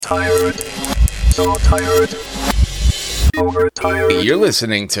tired, so tired, overtired. You're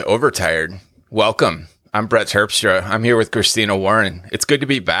listening to Overtired. Welcome. I'm Brett Terpstra. I'm here with Christina Warren. It's good to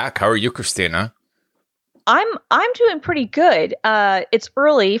be back. How are you, Christina? I'm doing pretty good. It's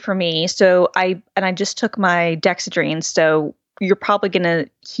early for me, so I just took my Dexedrine, so you're probably going to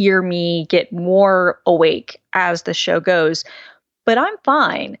hear me get more awake as the show goes. But I'm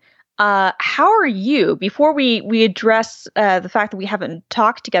fine. How are you? Before we address the fact that we haven't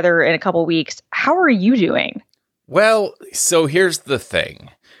talked together in a couple weeks, how are you doing? Well, so here's the thing.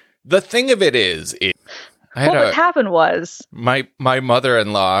 The thing of it is, what happened was my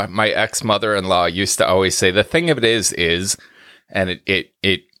mother-in-law, my ex-mother-in-law used to always say, the thing of it is, and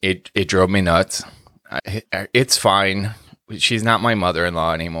it drove me nuts. It's fine. She's not my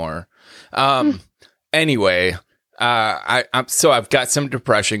mother-in-law anymore. Anyway, so I've got some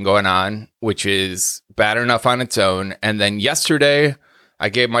depression going on, which is bad enough on its own. And then yesterday I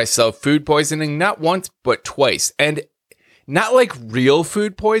gave myself food poisoning, not once, but twice. And not like real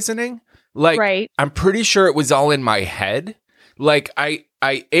food poisoning. Like, right. I'm pretty sure it was all in my head. Like I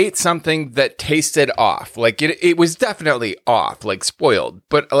ate something that tasted off. Like it was definitely off, like spoiled.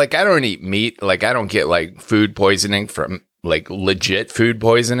 But like, I don't eat meat. Like I don't get like food poisoning from like legit food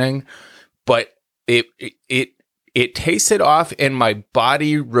poisoning, but it tasted off and my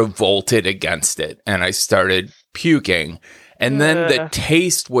body revolted against it and I started puking. And then the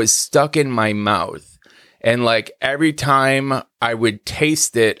taste was stuck in my mouth. And like every time I would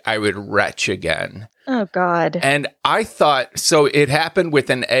taste it, I would retch again. Oh, God. And I thought, so it happened with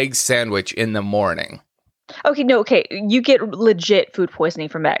an egg sandwich in the morning. Okay. You get legit food poisoning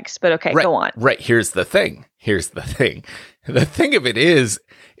from eggs, but okay, right, go on. Right. Here's the thing. The thing of it is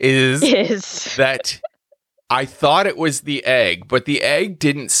that I thought it was the egg, but the egg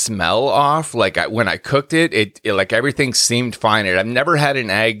didn't smell off. Like when I cooked it, it like everything seemed fine. I've never had an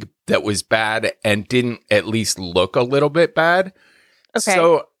egg that was bad and didn't at least look a little bit bad. Okay.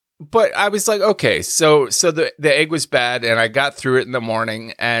 So, but I was like, okay, so the egg was bad and I got through it in the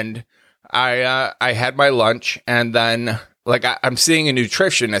morning and I had my lunch and then like I'm seeing a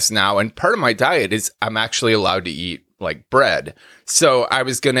nutritionist now and part of my diet is I'm actually allowed to eat like bread. So I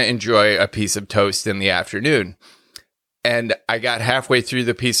was going to enjoy a piece of toast in the afternoon. And I got halfway through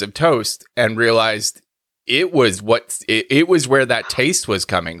the piece of toast and realized it was where that taste was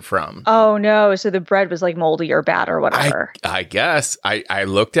coming from. Oh no. So the bread was like moldy or bad or whatever. I guess I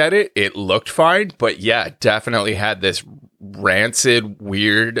looked at it. It looked fine, but yeah, definitely had this rancid,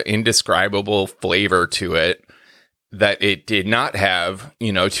 weird, indescribable flavor to it that it did not have,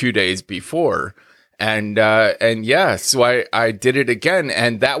 2 days before. And yeah, so I did it again.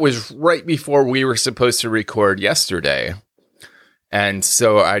 And that was right before we were supposed to record yesterday. And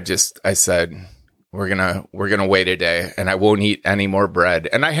so I said, we're going to wait a day and I won't eat any more bread.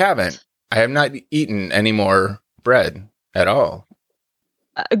 And I have not eaten any more bread at all.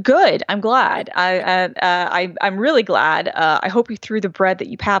 Good. I'm glad. I'm really glad. I hope you threw the bread that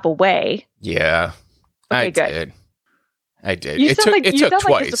you have away. Yeah, okay, good. I did. You it sound took twice.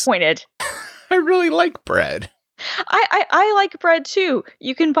 like disappointed. I really like bread. I like bread too.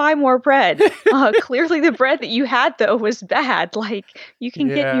 You can buy more bread. Clearly the bread that you had though was bad. Like you can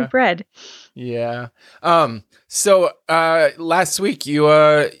get new bread. Yeah. So last week you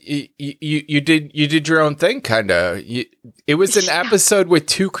did your own thing kinda. It was an episode with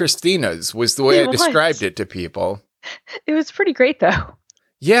two Christinas was the way I described it to people. It was pretty great though.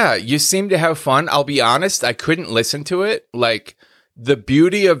 Yeah, you seem to have fun. I'll be honest, I couldn't listen to it. Like the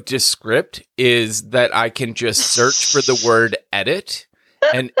beauty of Descript is that I can just search for the word edit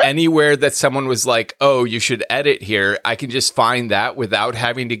and anywhere that someone was like, oh, you should edit here, I can just find that without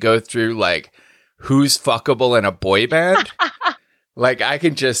having to go through like who's fuckable in a boy band. Like I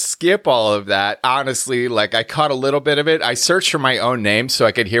can just skip all of that. Honestly, like I caught a little bit of it. I searched for my own name so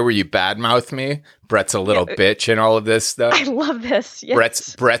I could hear where you badmouth me. Brett's a little bitch and all of this stuff. I love this.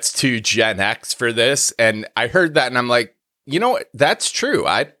 Yes. Brett's too Gen X for this. And I heard that and I'm like, you know what? That's true.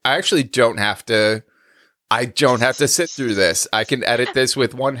 I actually don't have to sit through this. I can edit this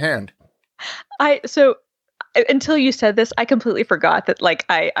with one hand. So until you said this, I completely forgot that like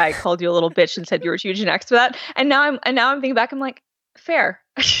I called you a little bitch and said you were too Gen X for that. And now I'm thinking back, I'm like, fair.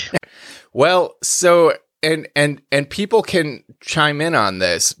 Well, so and people can chime in on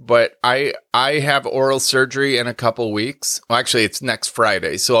this, but I have oral surgery in a couple weeks. Well, actually it's next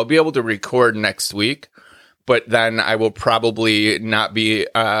Friday, so I'll be able to record next week. But then I will probably not be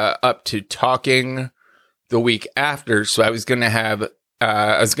up to talking the week after. So I was going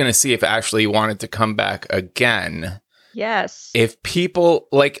to see if Ashley wanted to come back again. Yes. If people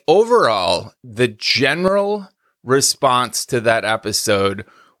like overall, the general response to that episode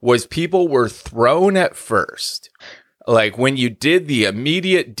was people were thrown at first. Like when you did the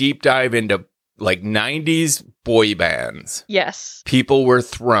immediate deep dive into like 90s boy bands, Yes. people were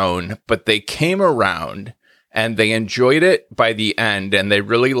thrown, but they came around and they enjoyed it by the end, and they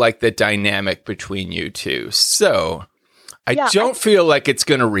really liked the dynamic between you two. So I don't feel like it's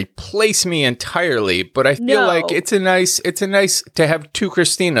going to replace me entirely, but I feel like it's a nice to have two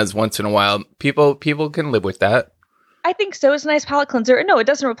Christinas once in a while. People can live with that. I think so. It's a nice palate cleanser. No, it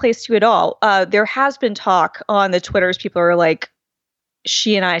doesn't replace you at all. There has been talk on the Twitters. People are like,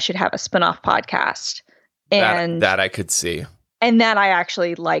 she and I should have a spinoff podcast. And that I could see. And that I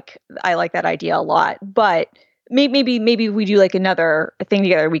actually like. I like that idea a lot. But maybe we do like another thing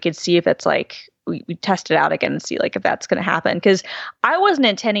together. We could see if it's like we test it out again and see like if that's going to happen. Because I wasn't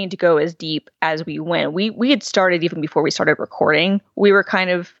intending to go as deep as we went. We had started even before we started recording. We were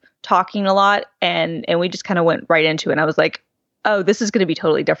kind of talking a lot, and we just kind of went right into it. And I was like, oh, this is going to be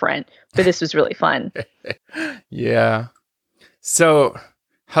totally different. But this was really fun. Yeah. So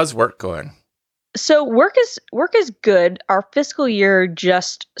how's work going? So work is good. Our fiscal year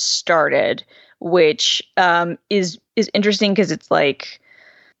just started, which is interesting because it's like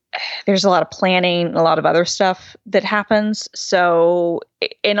there's a lot of planning, a lot of other stuff that happens. So,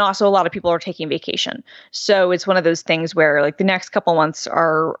 and also a lot of people are taking vacation. So it's one of those things where like the next couple months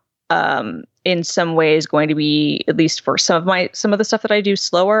are in some ways going to be, at least for some of the stuff that I do,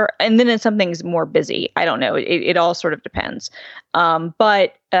 slower, and then in some things more busy. I don't know. It all sort of depends.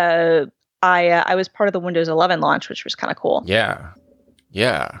 But I was part of the Windows 11 launch, which was kind of cool. Yeah.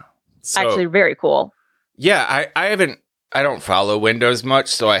 So, actually, very cool. Yeah, I don't follow Windows much,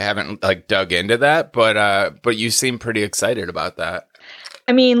 so I haven't like dug into that. But you seem pretty excited about that.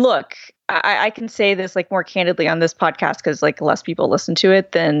 I mean, look, I can say this like more candidly on this podcast because like less people listen to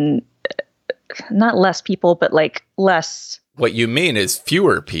it than not less people, but like less. What you mean is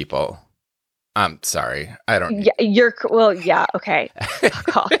fewer people. I'm sorry. I don't. Yeah, yeah. Okay.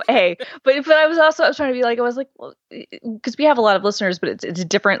 Fuck off. Hey, but I was trying to be like, I was like, well, because we have a lot of listeners, but it's a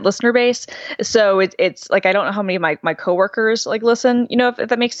different listener base. So it's like, I don't know how many of my coworkers like listen, if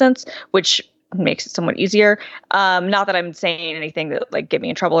that makes sense, which makes it somewhat easier. Not that I'm saying anything that like get me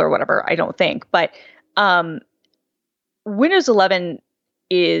in trouble or whatever. I don't think, but Windows 11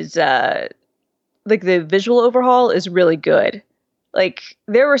 is like the visual overhaul is really good. Like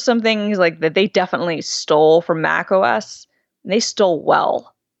there were some things like that they definitely stole from Mac OS. And they stole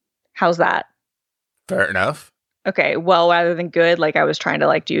well. How's that? Fair enough. Okay, well rather than good. Like I was trying to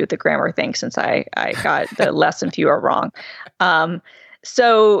like do the grammar thing since I got the less and fewer wrong.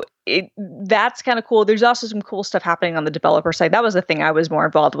 So that's kind of cool. There's also some cool stuff happening on the developer side. That was the thing I was more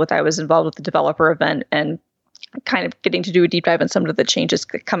involved with. I was involved with the developer event and kind of getting to do a deep dive on some of the changes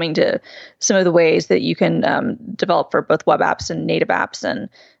coming to some of the ways that you can develop for both web apps and native apps and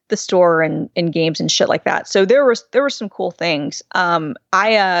the store and games and shit like that. So there were some cool things. I'm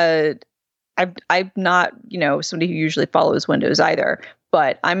not, somebody who usually follows Windows either,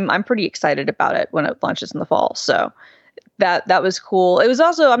 but I'm pretty excited about it when it launches in the fall. So that was cool. It was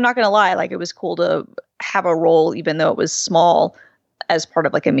also, I'm not going to lie, like it was cool to have a role, even though it was small, as part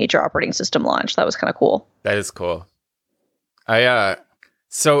of like a major operating system launch. That was kind of cool. That is cool.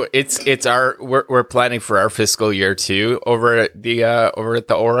 So we're planning for our fiscal year too over at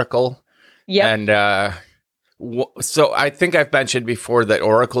the Oracle. Yeah. And so I think I've mentioned before that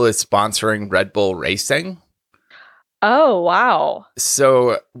Oracle is sponsoring Red Bull Racing. Oh, wow.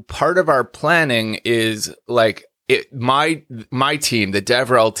 So part of our planning is like my team, the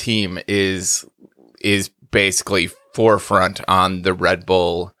DevRel team is basically forefront on the Red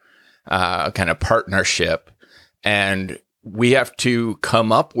Bull kind of partnership, and we have to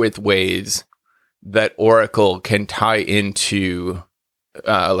come up with ways that Oracle can tie into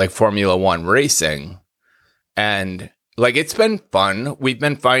like Formula One racing. And like it's been fun. We've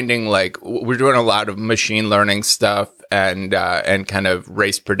been finding like we're doing a lot of machine learning stuff and kind of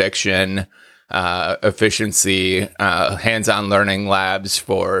race prediction, efficiency, hands-on learning labs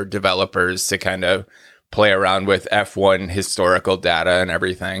for developers to kind of play around with F1 historical data and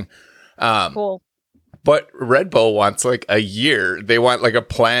everything. Cool. But Red Bull wants like a year. They want like a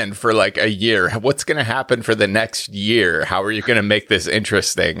plan for like a year. What's going to happen for the next year? How are you going to make this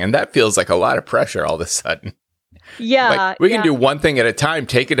interesting? And that feels like a lot of pressure all of a sudden. Yeah. Like, we can do one thing at a time,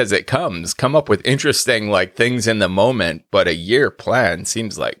 take it as it comes, come up with interesting like things in the moment, but a year plan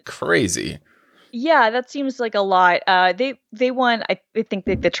seems like crazy. Yeah, that seems like a lot. They want, I think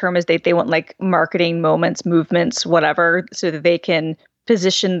that the term is they want like marketing moments, movements, whatever, so that they can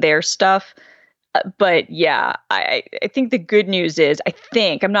position their stuff. But yeah, I think the good news is,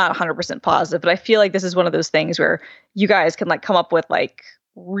 I'm not 100% positive, but I feel like this is one of those things where you guys can like come up with like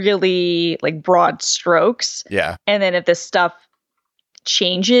really like broad strokes. Yeah. And then if this stuff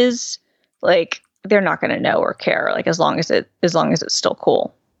changes, like they're not going to know or care, like as long as it's still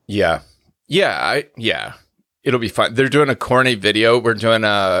cool. Yeah. Yeah. It'll be fun. They're doing a corny video. We're doing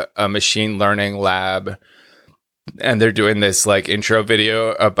a machine learning lab, and they're doing this like intro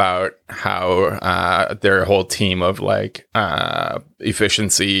video about how their whole team of like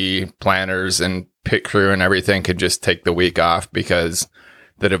efficiency planners and pit crew and everything could just take the week off because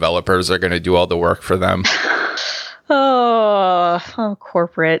the developers are going to do all the work for them. Oh,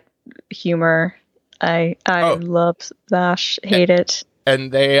 corporate humor. I love Bash. Hate it.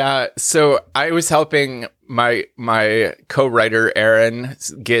 And they, so I was helping my co-writer Aaron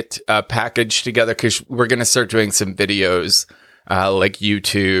get a package together because we're going to start doing some videos, like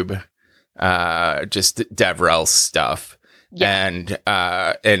YouTube, just DevRel stuff.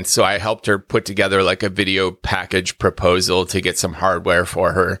 Yeah. And so I helped her put together like a video package proposal to get some hardware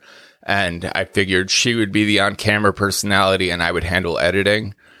for her. And I figured she would be the on-camera personality and I would handle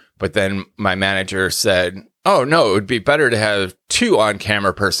editing. But then my manager said, oh, no, it would be better to have two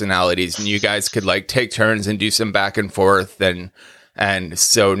on-camera personalities and you guys could like take turns and do some back and forth. And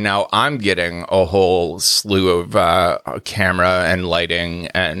so now I'm getting a whole slew of camera and lighting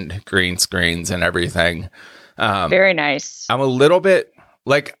and green screens and everything. Very nice. I'm a little bit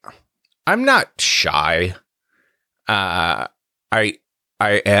like, I'm not shy. I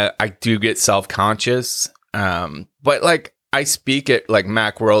do get self-conscious. But like I speak at like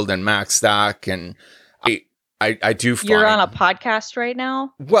Macworld and Macstock and I do find... You're on a podcast right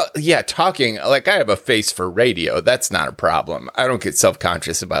now? Well, yeah, talking, like I have a face for radio. That's not a problem. I don't get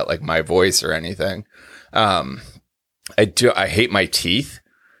self-conscious about like my voice or anything. I hate my teeth.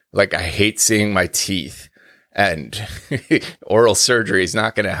 Like I hate seeing my teeth, and oral surgery is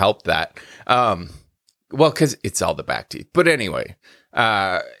not going to help that. Well, because it's all the back teeth. But anyway,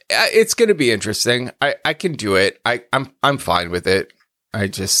 it's going to be interesting. I can do it. I'm fine with it. I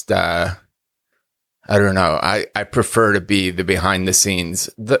just... I don't know. I prefer to be the behind the scenes,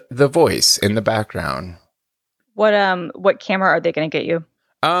 the voice in the background. What camera are they going to get you?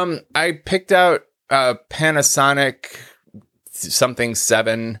 I picked out a Panasonic something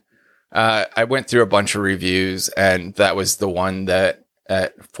 7. I went through a bunch of reviews, and that was the one that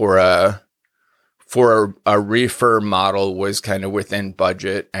for a reefer model was kind of within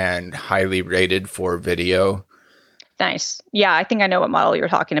budget and highly rated for video. Nice. Yeah, I think I know what model you're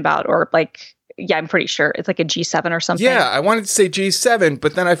talking about, or like. Yeah, I'm pretty sure it's like a G7 or something. Yeah, I wanted to say G7,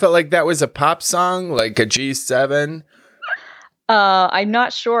 but then I felt like that was a pop song, like a G7. I'm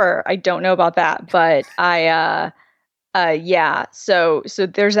not sure. I don't know about that, but yeah. So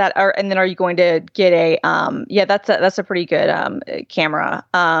there's that. And then are you going to get a? Yeah, that's a pretty good camera.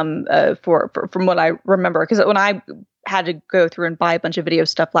 For from what I remember, because when I had to go through and buy a bunch of video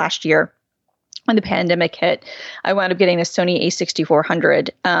stuff last year. When the pandemic hit, I wound up getting a Sony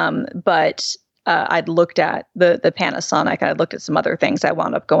A6400. But I'd looked at the Panasonic. I looked at some other things. I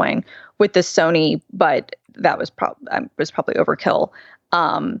wound up going with the Sony, but that was probably overkill.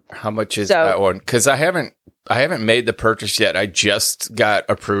 How much is that one? Because I haven't made the purchase yet. I just got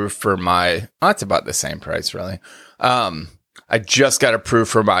approved for my. Oh, it's about the same price, really. I just got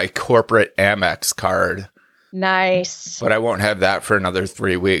approved for my corporate Amex card. Nice. But I won't have that for another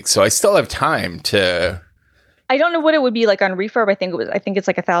 3 weeks. So I still have time to... I don't know what it would be like on refurb. I think it's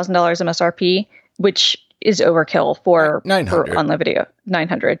like $1,000 MSRP, which is overkill for 900 on the video.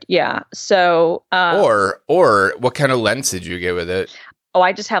 900. Yeah. So or what kind of lens did you get with it? Oh,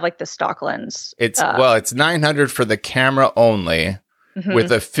 I just have like the stock lens. It's 900 for the camera only. Mm-hmm.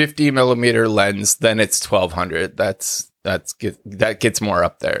 With a 50 millimeter lens, then it's 1,200. That gets more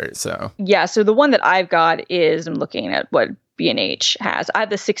up there. So yeah. So the one that I've got is I'm looking at what B&H has. I have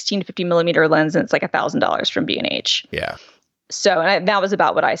the 16 to 50 millimeter lens, and it's like $1,000 from B&H. Yeah. So that was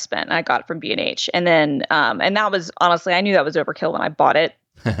about what I spent. I got it from B&H, and then and that was honestly, I knew that was overkill when I bought it.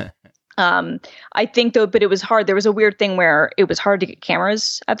 I think though, but it was hard. There was a weird thing where it was hard to get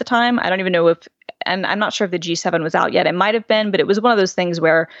cameras at the time. I don't even know if, and I'm not sure if the G7 was out yet. It might have been, but it was one of those things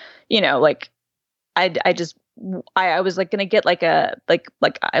where, like I was like going to get like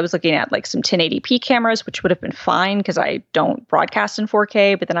I was looking at like some 1080p cameras, which would have been fine because I don't broadcast in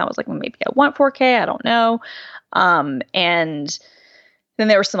 4K, but then I was like, well, maybe I want 4K. I don't know. And then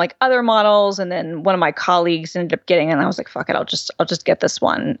there were some like other models, and then one of my colleagues ended up getting, and I was like, fuck it, I'll just get this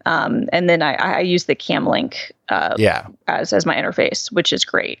one. And then I used the Camlink, as my interface, which is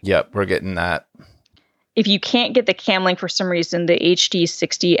great. Yep. We're getting that. If you can't get the Camlink for some reason, the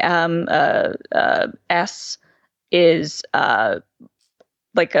HD60M S is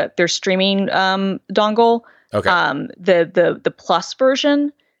like their streaming dongle Okay. The plus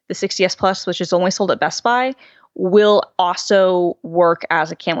version, the 60S Plus, which is only sold at Best Buy, will also work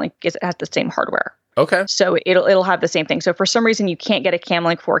as a Cam Link because it has the same hardware. Okay. So it'll have the same thing. So for some reason you can't get a Cam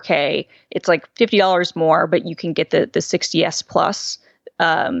Link 4K, it's like $50 more, but you can get the 60S Plus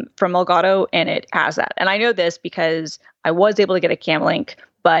from Elgato, and it has that. And I know this because I was able to get a Cam Link,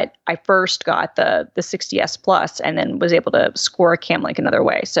 but I first got the 60S Plus and then was able to score a Cam Link another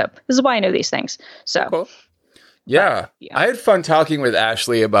way. So this is why I know these things. So cool. Yeah. I had fun talking with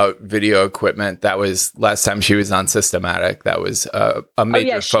Ashley about video equipment. That was last time she was on Systematic. That was a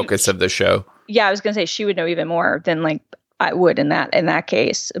major focus of the show. Yeah, I was going to say she would know even more than like I would in that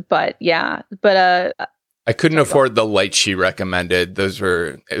case. But yeah, but I couldn't afford the light she recommended. They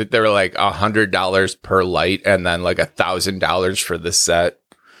were like $100 per light and then like $1,000 for the set.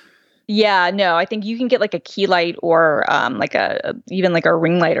 Yeah, no, I think you can get like a key light or like even like a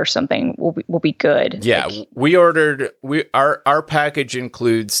ring light or something will be good. Yeah, like, our package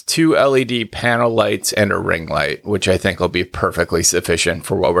includes 2 LED panel lights and a ring light, which I think will be perfectly sufficient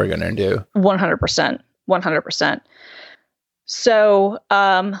for what we're going to do. 100%. So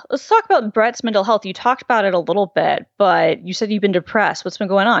let's talk about Brett's mental health. You talked about it a little bit, but you said you've been depressed. What's been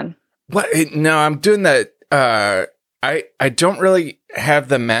going on? What? No, I'm doing that. I don't really have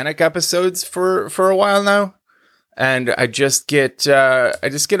the manic episodes for a while now, and I just get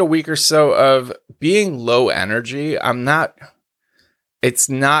a week or so of being low energy. It's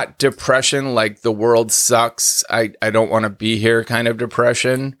not depression like the world sucks, I don't want to be here kind of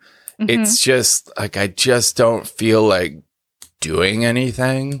depression. Mm-hmm. It's just like I just don't feel like doing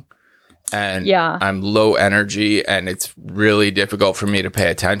anything, and I'm low energy, and it's really difficult for me to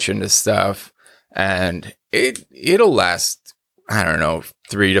pay attention to stuff. And it'll last, I don't know,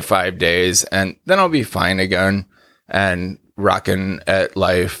 3 to 5 days, and then I'll be fine again and rocking at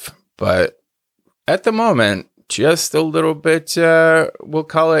life. But at the moment, just a little bit, we'll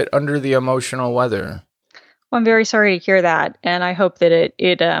call it under the emotional weather. Well, I'm very sorry to hear that, and I hope that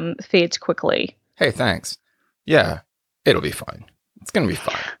it fades quickly. Hey, thanks. Yeah, it'll be fine. It's gonna be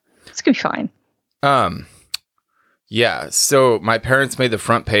fine. It's gonna be fine. Yeah, so my parents made the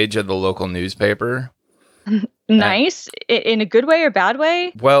front page of the local newspaper. Nice. In a good way or bad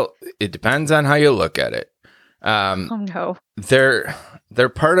way? Well, it depends on how you look at it. Oh no. They're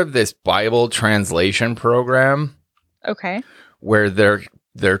part of this Bible translation program. Okay. Where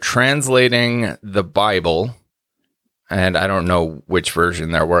they're translating the Bible, and I don't know which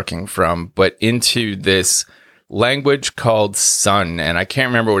version they're working from, but into this language called Sun, and I can't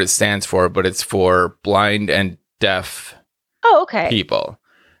remember what it stands for, but it's for blind and deaf people.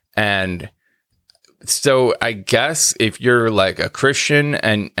 And so I guess if you're like a Christian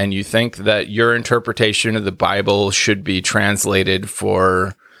and you think that your interpretation of the Bible should be translated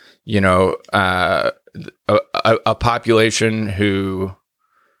for, you know, a population who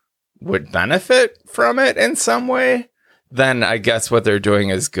would benefit from it in some way, then I guess what they're doing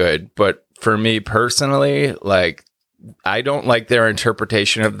is good. But for me personally, like, I don't like their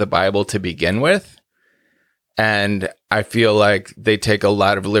interpretation of the Bible to begin with. And I feel like they take a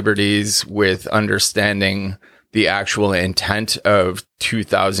lot of liberties with understanding the actual intent of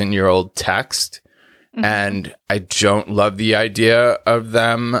 2,000-year-old text. Mm-hmm. And I don't love the idea of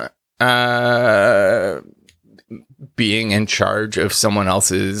them being in charge of someone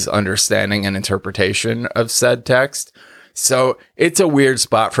else's understanding and interpretation of said text. So it's a weird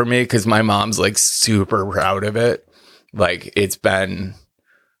spot for me because my mom's like super proud of it. Like it's been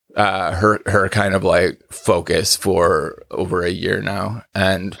her kind of like focus for over a year now,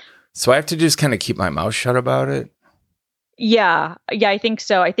 and so I have to just kind of keep my mouth shut about it. Yeah, I think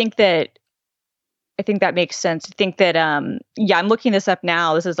so. I think that makes sense. I think that I'm looking this up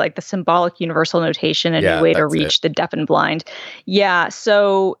now. This is like the symbolic universal notation, a new way to reach the deaf and blind. Yeah,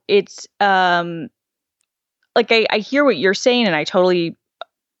 so it's like I hear what you're saying, and I totally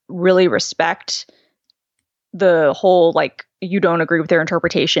really respect the whole like you don't agree with their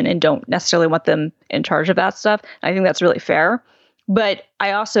interpretation and don't necessarily want them in charge of that stuff. I think that's really fair. But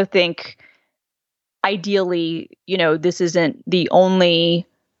I also think ideally, you know, this isn't the only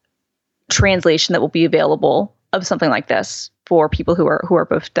translation that will be available of something like this for people who are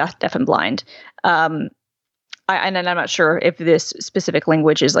both deaf and blind. And I'm not sure if this specific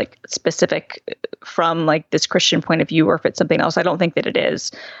language is like specific from like this Christian point of view or if it's something else. I don't think that it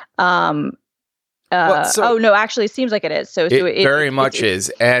is. No, actually it seems like it is. So it very much is.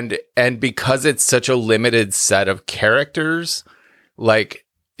 And because it's such a limited set of characters, like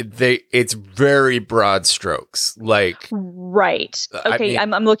it's very broad strokes. Like right. Okay,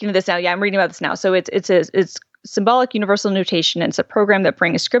 I'm looking at this now. Yeah, I'm reading about this now. So it's symbolic universal notation. And it's a program that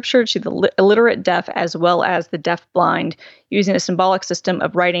brings scripture to the illiterate deaf as well as the deaf-blind, using a symbolic system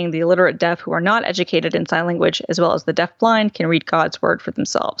of writing. The illiterate deaf who are not educated in sign language as well as the deaf-blind can read God's word for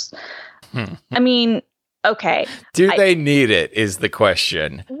themselves. I mean, okay. Do they need it is the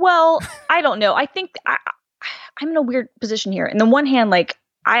question. Well, I don't know. I think I'm in a weird position here. On the one hand, like,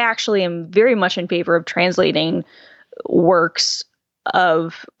 I actually am very much in favor of translating works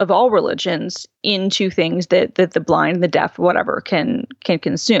of all religions into things that the blind, the deaf, whatever can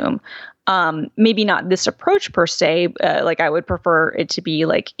consume. Maybe not this approach per se. Like, I would prefer it to be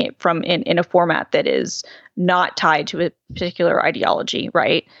like in a format that is not tied to a particular ideology,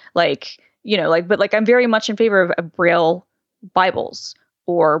 right? Like, but like, I'm very much in favor of Braille Bibles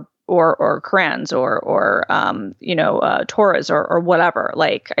or Qurans or Torahs or whatever.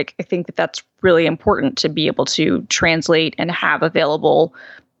 Like, I think that that's really important to be able to translate and have available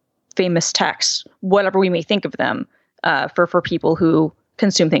famous texts, whatever we may think of them, for people who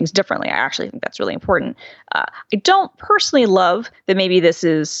consume things differently. I actually think that's really important. I don't personally love that maybe this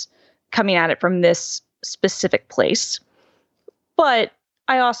is coming at it from this specific place, but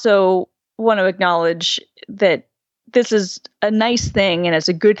I also want to acknowledge that this is a nice thing and it's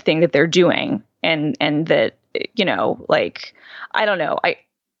a good thing that they're doing, and that, like, I don't know. I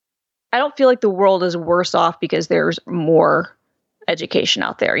don't feel like the world is worse off because there's more education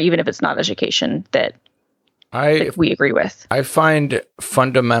out there, even if it's not education that we agree with. I find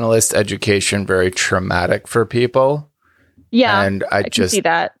fundamentalist education very traumatic for people. Yeah, and I can see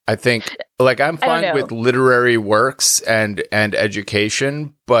that. I think, like, I'm fine with literary works and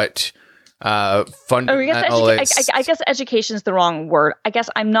education, but fundamentalist. I guess education is the wrong word. I guess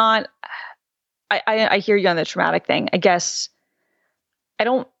I'm not. I hear you on the traumatic thing. I guess I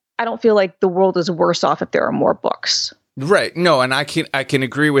don't feel like the world is worse off if there are more books. Right. No, and I can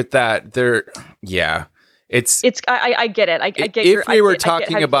agree with that. I get it. I get if we're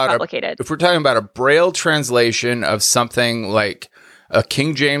talking about a Braille translation of something like a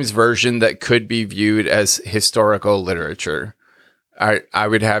King James version that could be viewed as historical literature, I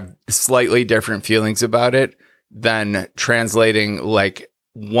would have slightly different feelings about it than translating like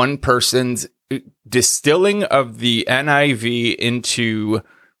one person's distilling of the NIV into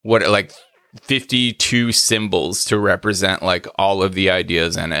what, like 52 symbols to represent like all of the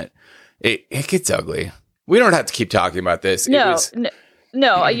ideas in it. It gets ugly. We don't have to keep talking about this.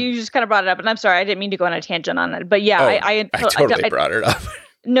 No, you just kind of brought it up, and I'm sorry, I didn't mean to go on a tangent on it. But yeah, I totally brought it up.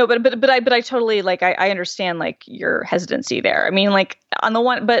 No, but I totally, like, I understand, like, your hesitancy there. I mean, like, on the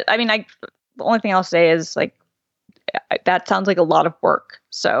one, but I mean, the only thing I'll say is, like, that sounds like a lot of work.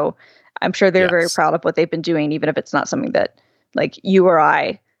 So I'm sure they're very proud of what they've been doing, even if it's not something that, like, you or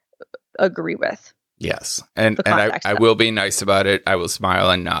I agree with. Yes, and I will be nice about it. I will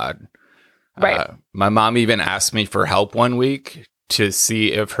smile and nod. Right. My mom even asked me for help one week to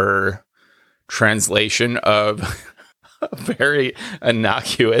see if her translation of a very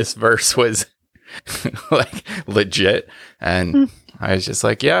innocuous verse was like legit. And I was just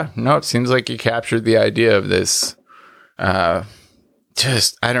like, yeah, no, it seems like you captured the idea of this. I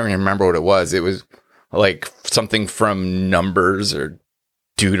don't even remember what it was. It was like something from Numbers or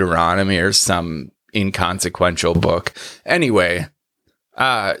Deuteronomy or some inconsequential book. Anyway,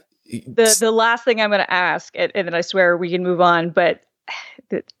 the last thing I'm going to ask, and then I swear we can move on, but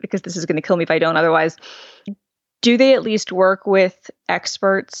because this is going to kill me if I don't otherwise, do they at least work with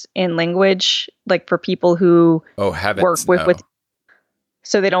experts in language, like for people who work with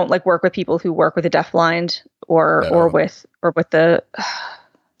so they don't like work with people who work with the deafblind or with the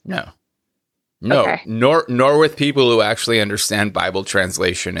no, okay. nor with people who actually understand Bible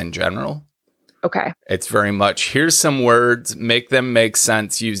translation in general. Okay. It's very much, here's some words, make them make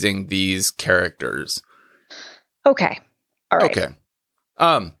sense using these characters. Okay. All right. Okay.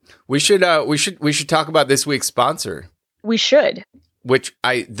 We should talk about this week's sponsor. We should. Which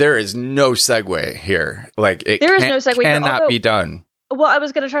there is no segue here. Like, there is no segue. Cannot be done. Well, I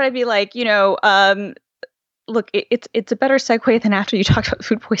was going to try to be like, look, it's a better segue than after you talked about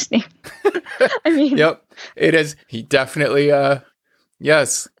food poisoning. I mean, yep, it is. He definitely,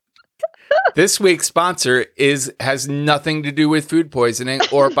 yes. This week's sponsor has nothing to do with food poisoning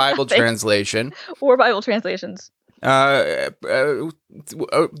or Bible translation. Or Bible translations.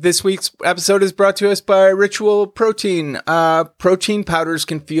 This week's episode is brought to us by Ritual Protein. Protein powders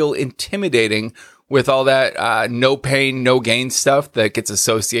can feel intimidating with all that no pain, no gain stuff that gets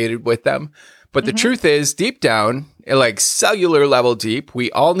associated with them. But the truth is, deep down, like cellular level deep,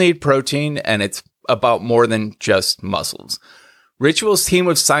 we all need protein, and it's about more than just muscles. Ritual's team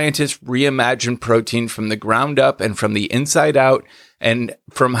of scientists reimagined protein from the ground up and from the inside out, and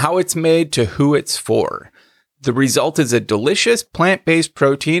from how it's made to who it's for. The result is a delicious plant-based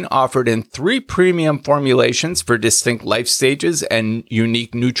protein offered in 3 premium formulations for distinct life stages and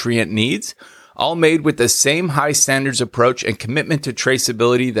unique nutrient needs, all made with the same high standards approach and commitment to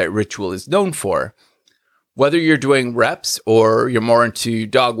traceability that Ritual is known for. Whether you're doing reps or you're more into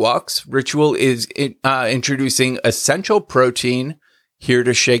dog walks, Ritual is introducing essential protein here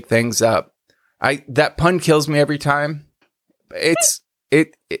to shake things up. That pun kills me every time. It's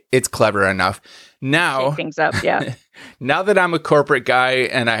clever enough. Now, shake things up, yeah. Now that I'm a corporate guy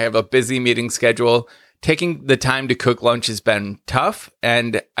and I have a busy meeting schedule, taking the time to cook lunch has been tough,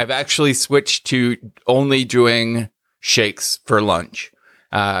 and I've actually switched to only doing shakes for lunch.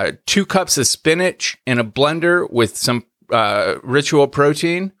 2 cups of spinach in a blender with some Ritual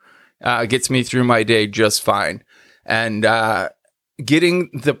protein gets me through my day just fine. And getting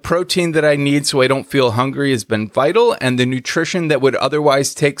the protein that I need so I don't feel hungry has been vital, and the nutrition that would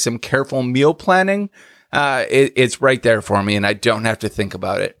otherwise take some careful meal planning, it's right there for me, and I don't have to think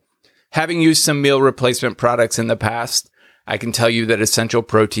about it. Having used some meal replacement products in the past, I can tell you that essential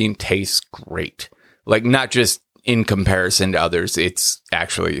protein tastes great. Like, not just in comparison to others, it's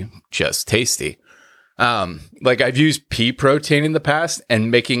actually just tasty. Like, I've used pea protein in the past, and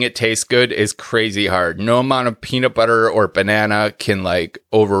making it taste good is crazy hard. No amount of peanut butter or banana can like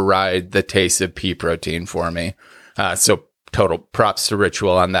override the taste of pea protein for me. So total props to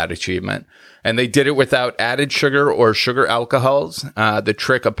Ritual on that achievement. And they did it without added sugar or sugar alcohols. The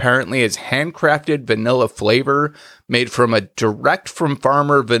trick apparently is handcrafted vanilla flavor made from a direct from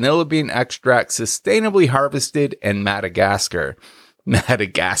farmer vanilla bean extract sustainably harvested in Madagascar.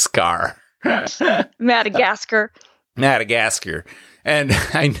 Madagascar. And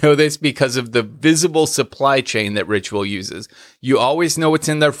I know this because of the visible supply chain that Ritual uses. You always know what's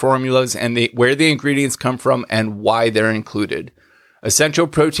in their formulas and where the ingredients come from and why they're included. Essential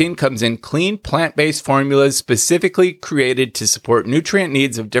protein comes in clean, plant-based formulas specifically created to support nutrient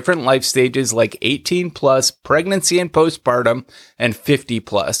needs of different life stages like 18 plus, pregnancy and postpartum, and 50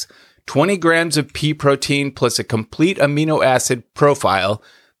 plus. 20 grams of pea protein plus a complete amino acid profile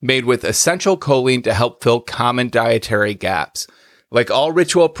made with essential choline to help fill common dietary gaps. Like all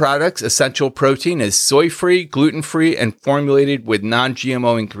Ritual products, essential protein is soy-free, gluten-free, and formulated with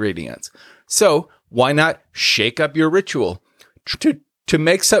non-GMO ingredients. So why not shake up your Ritual? To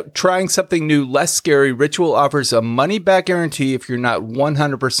make trying something new less scary, Ritual offers a money-back guarantee if you're not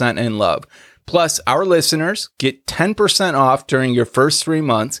 100% in love. Plus, our listeners get 10% off during your first 3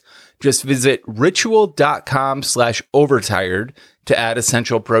 months. Just visit ritual.com/overtired to add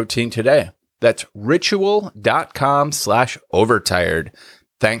essential protein today. That's ritual.com/overtired.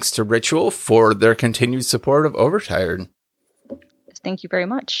 Thanks to Ritual for their continued support of Overtired. Thank you very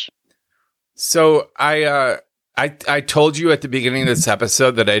much. So I told you at the beginning of this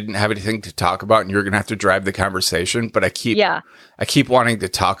episode that I didn't have anything to talk about and you're going to have to drive the conversation, but I keep wanting to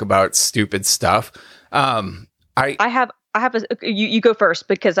talk about stupid stuff. You go first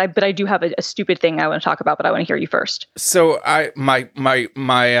because I do have a stupid thing I want to talk about, but I want to hear you first. So my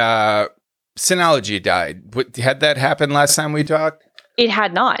Synology died. Had that happened last time we talked? It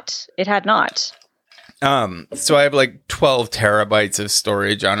had not. So I have like 12 terabytes of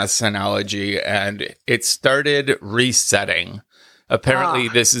storage on a Synology, and it started resetting. Apparently,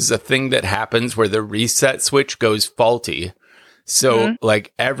 this is a thing that happens where the reset switch goes faulty. So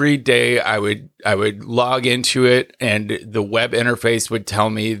like every day I would log into it and the web interface would tell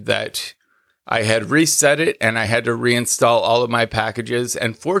me that I had reset it and I had to reinstall all of my packages.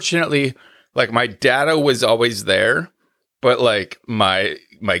 And fortunately, like my data was always there, but like my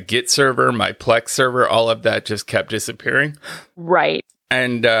Git server, my Plex server, all of that just kept disappearing. Right.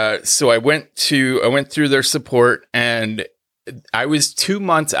 And so I went through their support, and I was 2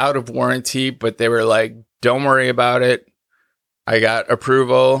 months out of warranty, but they were like, don't worry about it. I got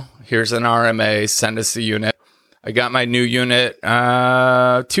approval. Here's an RMA. Send us the unit. I got my new unit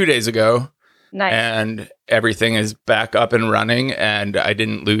 2 days ago. Nice. And everything is back up and running, and I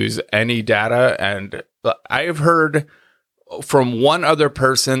didn't lose any data. And I have heard from one other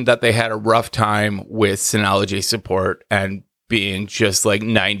person that they had a rough time with Synology support and being just like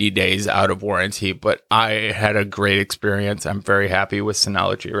 90 days out of warranty, but I had a great experience. I'm very happy with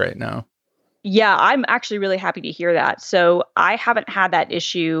Synology right now. Yeah, I'm actually really happy to hear that. So I haven't had that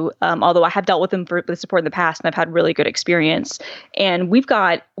issue, although I have dealt with them with support in the past, and I've had really good experience. And we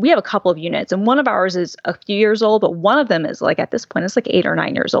have a couple of units, and one of ours is a few years old, but one of them is like at this point it's like 8 or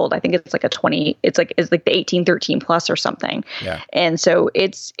 9 years old. I think it's like it's like the 1813 plus or something. Yeah. And so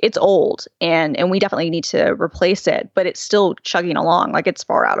it's old, and we definitely need to replace it, but it's still chugging along, like it's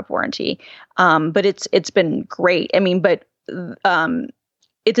far out of warranty. But it's been great. I mean, but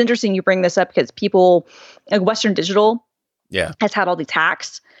it's interesting you bring this up because people like Western Digital Yeah. has had all these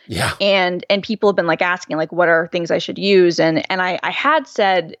hacks. Yeah. And people have been like asking like what are things I should use, and I had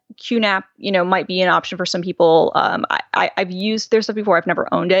said QNAP might be an option for some people. I've used their stuff before. I've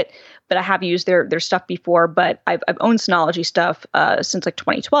never owned it, but I have used their stuff before. But I've owned Synology stuff since like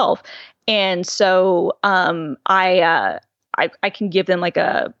 2012, and so I can give them like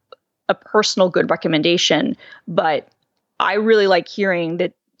a personal good recommendation. But I really like hearing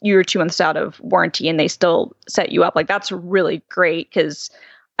that you're 2 months out of warranty and they still set you up. Like that's really great because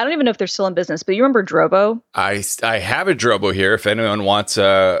I don't even know if they're still in business, but you remember Drobo? I have a Drobo here. If anyone wants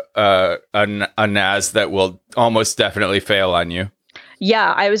a NAS that will almost definitely fail on you.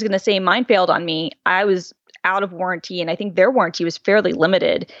 Yeah, I was going to say mine failed on me. I was out of warranty, and I think their warranty was fairly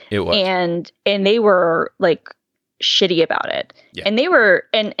limited. It was, and they were like shitty about it. Yeah. And they were,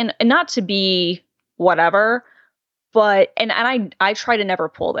 and not to be whatever, but and I try to never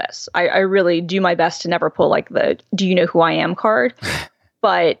pull this. I really do my best to never pull like the "Do you know who I am" card.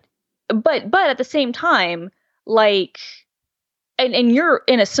 But at the same time, like, and you're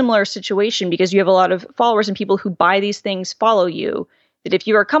in a similar situation because you have a lot of followers and people who buy these things follow you. That if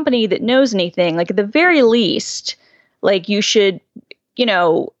you're a company that knows anything, like at the very least, like you should,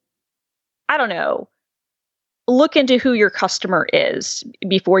 I don't know, look into who your customer is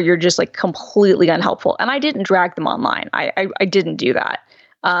before you're just like completely unhelpful. And I didn't drag them online. I didn't do that.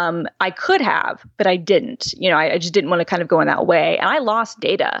 I could have, but I didn't. I just didn't want to kind of go in that way. And I lost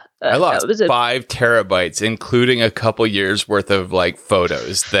data. I lost 5 terabytes, including a couple years worth of like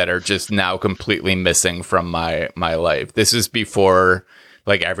photos that are just now completely missing from my life. This is before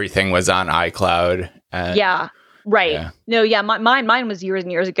like everything was on iCloud. Yeah. Right. Yeah. No, yeah. Mine was years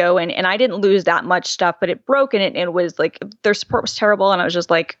and years ago, and I didn't lose that much stuff, but it broke and it was like their support was terrible, and I was just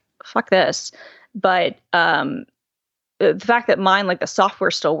like, fuck this. But the fact that mine, like the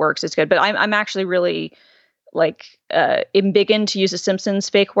software still works, is good. But I'm actually really like embiggened, to use a Simpsons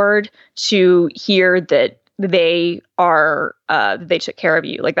fake word, to hear that they are they took care of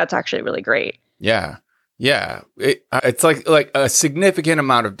you. Like that's actually really great. Yeah. Yeah. It's like a significant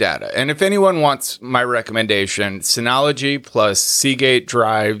amount of data. And if anyone wants my recommendation, Synology plus Seagate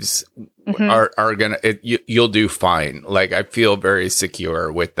drives are gonna you'll do fine. Like I feel very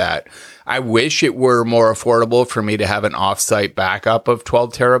secure with that. I wish it were more affordable for me to have an offsite backup of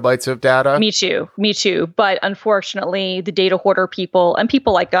 12 terabytes of data. Me too. But unfortunately, the data hoarder people and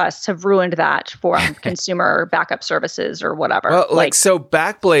people like us have ruined that for consumer backup services or whatever. Well, like so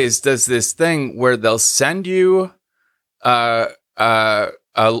Backblaze does this thing where they'll send you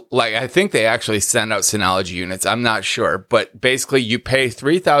like I think they actually send out Synology units. I'm not sure, but basically you pay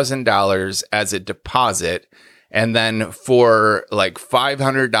 $3,000 as a deposit, and then for like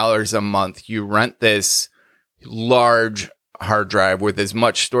 $500 a month, you rent this large hard drive with as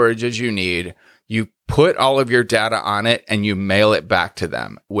much storage as you need. You put all of your data on it and you mail it back to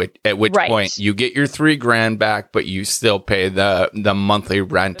them. At which point you get your $3,000 back, but you still pay the monthly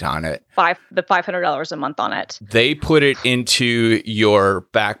rent on it. The $500 a month on it. They put it into your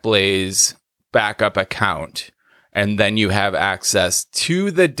Backblaze backup account, and then you have access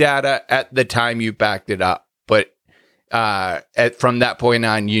to the data at the time you backed it up. But from that point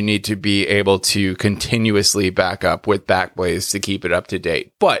on, you need to be able to continuously back up with Backblaze to keep it up to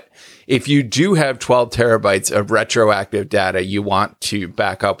date. But if you do have 12 terabytes of retroactive data you want to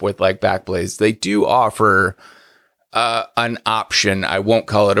back up with like Backblaze, they do offer an option. I won't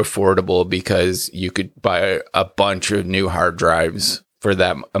call it affordable because you could buy a bunch of new hard drives for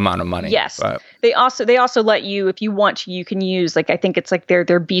that amount of money. Yes. But They also let you, if you want to, you can use like, I think it's like their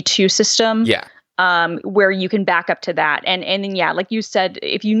B2 system. yeah. Where you can back up to that. And then, yeah, like you said,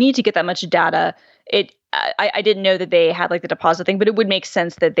 if you need to get that much data, I didn't know that they had like the deposit thing, but it would make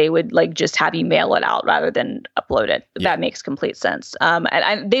sense that they would like just have you mail it out rather than upload it. Yeah. That makes complete sense.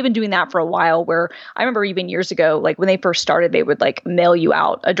 And they've been doing that for a while, where I remember even years ago, like when they first started, they would like mail you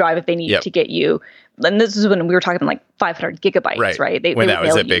out a drive if they needed to get you. And this is when we were talking like 500 gigabytes, right? When that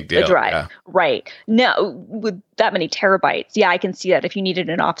was a big deal. A drive. Yeah. Right. No, with that many terabytes. Yeah, I can see that if you needed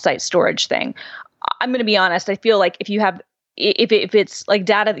an offsite storage thing. I'm going to be honest. I feel like if it's like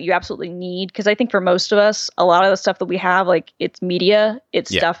data that you absolutely need, because I think for most of us, a lot of the stuff that we have, like it's media,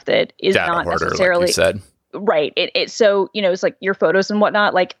 it's stuff that is data not hoarder, necessarily like you said. Right. So, it's like your photos and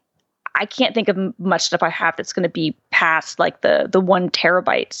whatnot. Like I can't think of much stuff I have that's going to be past like the 1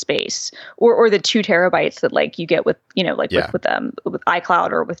 terabyte space or the 2 terabytes that like you get with, with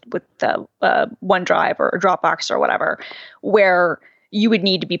iCloud or with OneDrive or Dropbox or whatever, where you would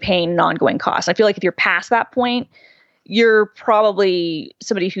need to be paying an ongoing cost. I feel like if you're past that point, you're probably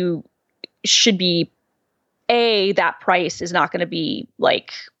somebody who should be that price is not going to be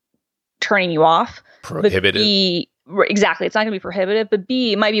like turning you off. Prohibitive. But B, exactly, it's not going to be prohibitive. But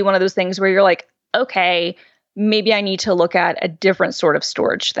B, it might be one of those things where you're like, okay, maybe I need to look at a different sort of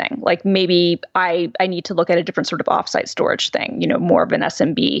storage thing. Like maybe I need to look at a different sort of offsite storage thing, more of an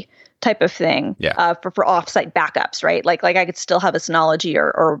SMB type of thing. Yeah. For offsite backups, right? Like I could still have a Synology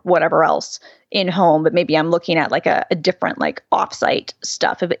or whatever else in home, but maybe I'm looking at like a different like offsite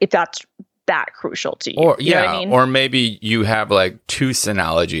stuff if that's that crucial to you. Or you know what I mean? Or maybe you have like two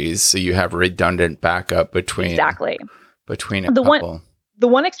Synologies, so you have redundant backup between a couple. The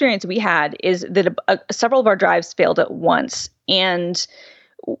one experience we had is that several of our drives failed at once, and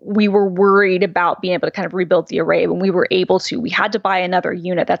we were worried about being able to kind of rebuild the array. When we were able to, we had to buy another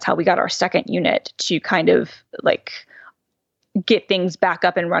unit. That's how we got our second unit to kind of like get things back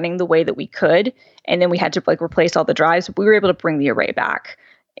up and running the way that we could. And then we had to like replace all the drives. We were able to bring the array back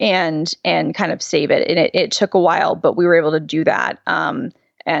and kind of save it. And it took a while, but we were able to do that.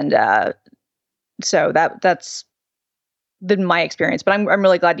 So that's been my experience, but I'm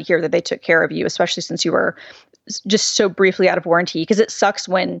really glad to hear that they took care of you, especially since you were just so briefly out of warranty, because it sucks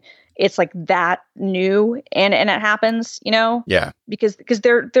when it's like that new and it happens, Yeah. Because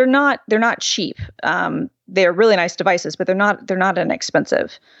they're not cheap. They're really nice devices, but they're not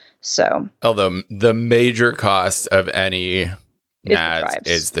inexpensive. So Although the major cost of any NAS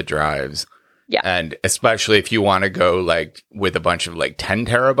is the drives. Yeah. And especially if you want to go like with a bunch of like 10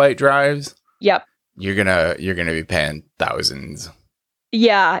 terabyte drives. Yep. You're gonna be paying thousands.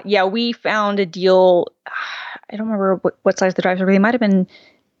 Yeah. We found a deal. I don't remember what size the drives were. They might have been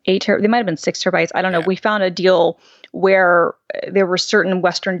 8 they might have been 6 terabytes. I don't know. We found a deal where there were certain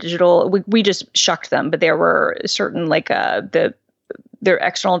Western Digital. We just shucked them, but there were certain like their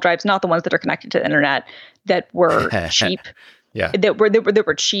external drives, not the ones that are connected to the internet, that were cheap. Yeah, that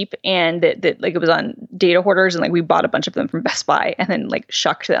were cheap, and that like it was on data hoarders, and like we bought a bunch of them from Best Buy and then like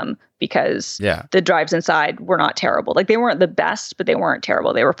shucked them because the drives inside were not terrible. Like they weren't the best, but they weren't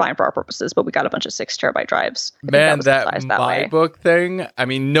terrible. They were fine for our purposes. But we got a bunch of 6 terabyte drives. Man, that MyBook thing. I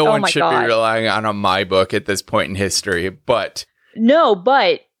mean, no one should be relying on a MyBook at this point in history, but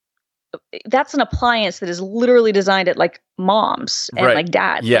that's an appliance that is literally designed at like moms and like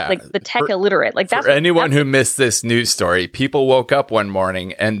dads, like the tech illiterate. Like that's for anyone who missed this news story. People woke up one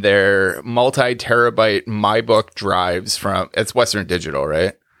morning and their multi-terabyte MyBook drives from it's Western Digital,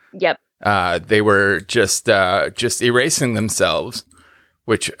 right? Yep. They were just erasing themselves,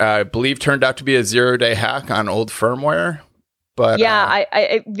 which I believe turned out to be a 0-day hack on old firmware. But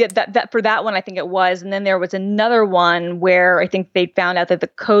I that for that one I think it was, and then there was another one where I think they found out that the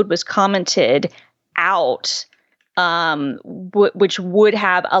code was commented out, which would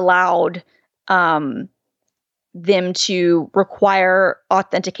have allowed them to require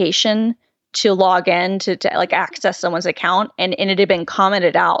authentication to log in to like access someone's account, and it had been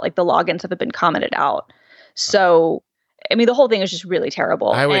commented out, like the logins have been commented out. So I mean, the whole thing was just really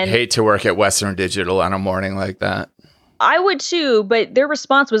terrible. I would hate to work at Western Digital on a morning like that. I would too, but their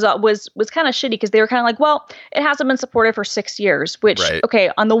response was kind of shitty, because they were kind of like, well, it hasn't been supported for 6 years, which, okay,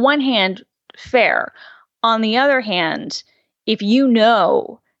 on the one hand, fair. On the other hand, if you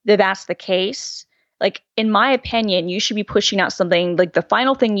know that that's the case, like, in my opinion, you should be pushing out something like the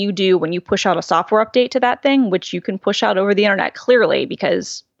final thing you do when you push out a software update to that thing, which you can push out over the internet clearly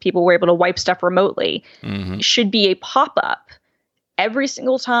because people were able to wipe stuff remotely, should be a pop-up. Every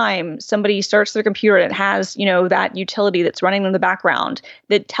single time somebody starts their computer and it has, that utility that's running in the background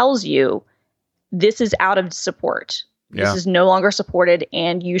that tells you this is out of support. Yeah. This is no longer supported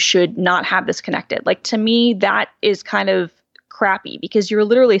and you should not have this connected. Like, to me, that is kind of crappy, because you're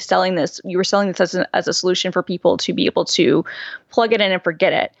literally selling this. You were selling this as a solution for people to be able to plug it in and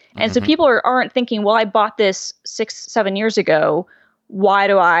forget it. And so people aren't thinking, well, I bought this 6-7 years ago. Why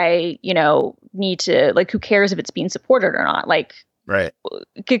do I, need to, like, who cares if it's being supported or not? Like, right.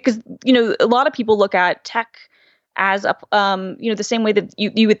 Because, a lot of people look at tech as a, the same way that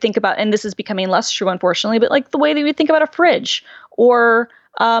you would think about, and this is becoming less true, unfortunately, but like the way that you would think about a fridge or,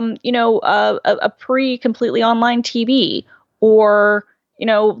 a completely online TV or,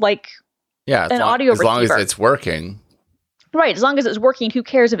 like an audio receiver. As long as it's working. Right. As long as it's working, who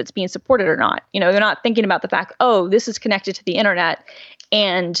cares if it's being supported or not? They're not thinking about the fact, oh, this is connected to the internet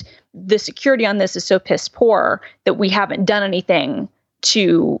and the security on this is so piss poor that we haven't done anything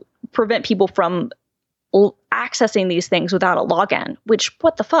to prevent people from accessing these things without a login, which,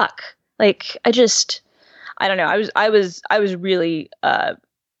 what the fuck? Like, I don't know. I was really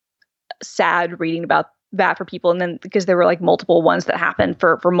sad reading about that for people. And then because there were like multiple ones that happened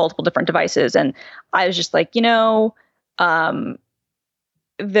for multiple different devices. And I was just like,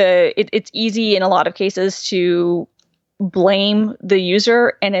 it's easy in a lot of cases to blame the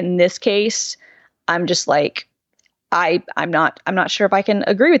user, and in this case, I'm just like, I'm not sure if I can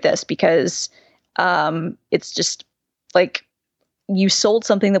agree with this, because it's just like, you sold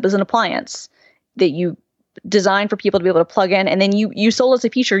something that was an appliance that you designed for people to be able to plug in, and then you sold as a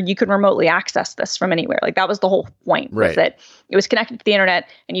feature you could remotely access this from anywhere. Like, that was the whole point, was that it was connected to the internet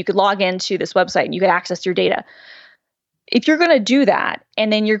and you could log into this website and you could access your data. If you're going to do that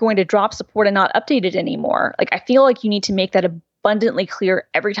and then you're going to drop support and not update it anymore, like, I feel like you need to make that abundantly clear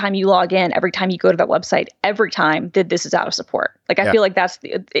every time you log in, every time you go to that website, every time that this is out of support. Like, I feel like that's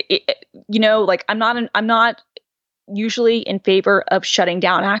like, I'm not usually in favor of shutting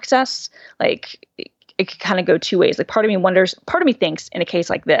down access. Like, it could kind of go two ways. Like, part of me thinks in a case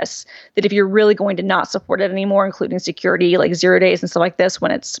like this, that if you're really going to not support it anymore, including security, like 0 days and stuff like this,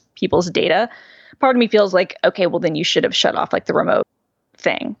 when it's people's data, part of me feels like, okay, well, then you should have shut off like the remote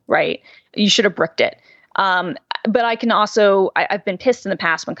thing, right? You should have bricked it. But I can also, I've been pissed in the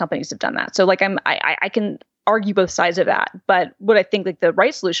past when companies have done that. So like, I can argue both sides of that. But what I think like the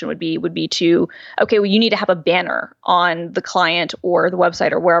right solution would be to, okay, well, you need to have a banner on the client or the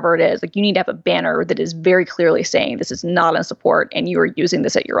website or wherever it is. Like, you need to have a banner that is very clearly saying this is not in support and you are using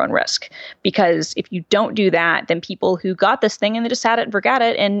this at your own risk. Because if you don't do that, then people who got this thing and they just had it and forgot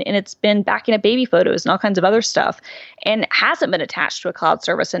it, and it's been backing up baby photos and all kinds of other stuff, and hasn't been attached to a cloud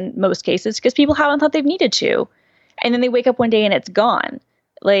service in most cases because people haven't thought they've needed to. And then they wake up one day and it's gone.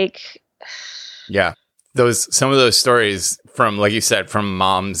 Like, yeah. Some of those stories from, like you said, from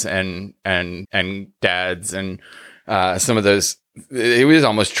moms and dads, and some of those, it was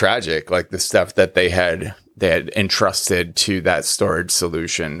almost tragic, like the stuff that they had entrusted to that storage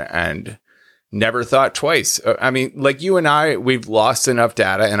solution and never thought twice. I mean, like you and I, we've lost enough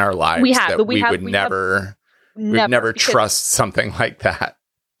data in our lives that we would never trust something like that.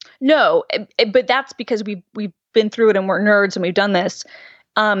 No, but that's because we've been through it and we're nerds and we've done this.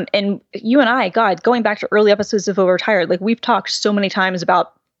 And you and I, God, going back to early episodes of Overtired, like, we've talked so many times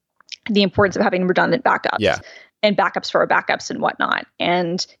about the importance of having redundant backups and backups for our backups and whatnot.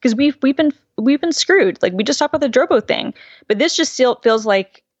 And because we've been screwed. Like, we just talked about the Drobo thing, but this just still feels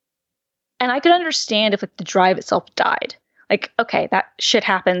like, and I could understand if like the drive itself died. Like, okay, that shit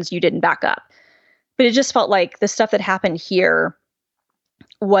happens. You didn't back up, but it just felt like the stuff that happened here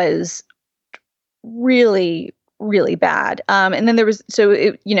was really, really bad. And then there was,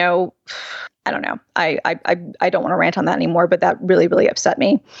 I don't know. I don't want to rant on that anymore, but that really, really upset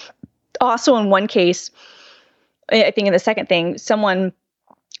me. Also, in one case, I think in the second thing, someone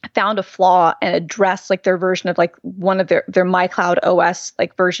found a flaw and addressed like their version of like one of their MyCloud OS,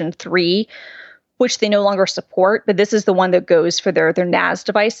 like version 3, which they no longer support. But this is the one that goes for their NAS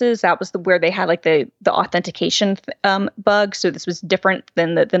devices. That was where they had like the authentication bug. So this was different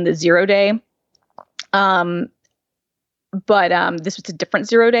than the 0 day. But this was a different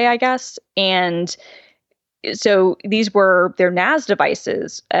 0 day, I guess. And so these were their NAS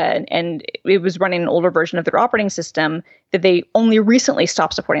devices, and it was running an older version of their operating system that they only recently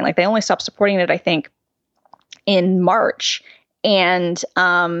stopped supporting. Like, they only stopped supporting it, I think, in March. And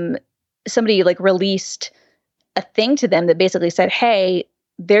somebody like released a thing to them that basically said, hey,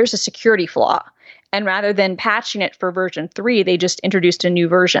 there's a security flaw. And rather than patching it for version 3, they just introduced a new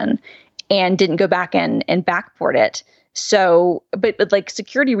version and didn't go back and backport it. So, but like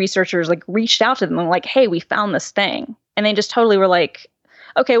security researchers like reached out to them and like, hey, we found this thing. And they just totally were like,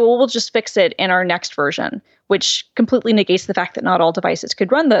 okay, well, we'll just fix it in our next version, which completely negates the fact that not all devices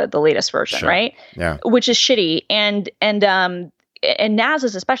could run the latest version, sure. Right? Yeah. Which is shitty. And NAS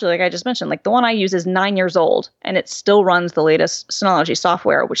is especially, like I just mentioned, like the one I use is 9 years old and it still runs the latest Synology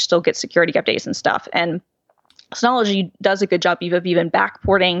software, which still gets security updates and stuff. And Synology does a good job of even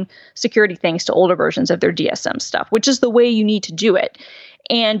backporting security things to older versions of their DSM stuff, which is the way you need to do it.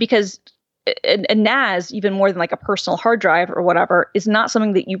 And because a NAS, even more than like a personal hard drive or whatever, is not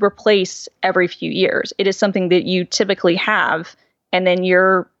something that you replace every few years. It is something that you typically have, and then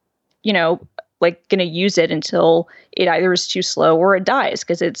you're, like going to use it until it either is too slow or it dies,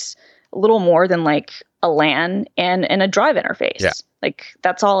 because it's a little more than like a LAN and a drive interface. Yeah. Like,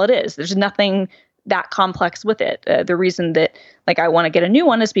 that's all it is. There's nothing that complex with it. The reason that like I want to get a new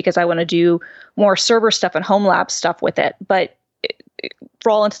one is because I want to do more server stuff and home lab stuff with it. But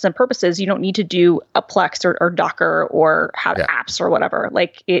for all intents and purposes, you don't need to do a Plex or Docker or have apps or whatever.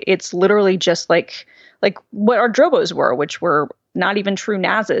 Like it's literally just like what our Drobos were, which were not even true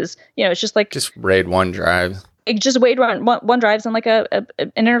NASs. It's just like RAID 1 drives. It just RAID 1 drives and like an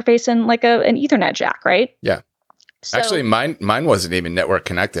interface and like an Ethernet jack, right? Yeah. So, actually, mine wasn't even network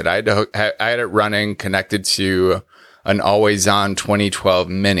connected. I had it running connected to an always-on 2012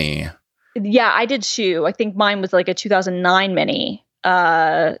 Mini. Yeah, I did too. I think mine was like a 2009 Mini.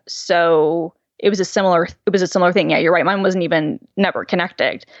 So it was a similar thing. Yeah, you're right. Mine wasn't even network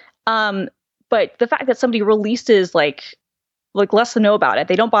connected. But the fact that somebody releases like lets them know about it,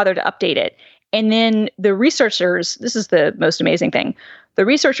 they don't bother to update it. And then the researchers, this is the most amazing thing. The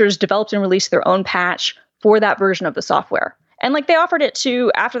researchers developed and released their own patch for that version of the software. And like they offered it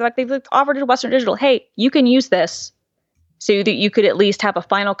to, after the fact, they've offered it to Western Digital. Hey, you can use this so that you could at least have a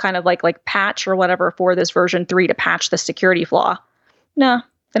final kind of like patch or whatever for this version 3 to patch the security flaw. No,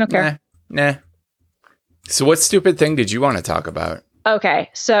 they don't care. Nah. So what stupid thing did you want to talk about? Okay,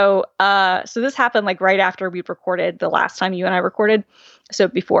 so this happened like right after we recorded the last time you and I recorded. So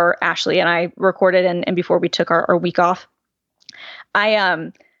before Ashley and I recorded and before we took our week off,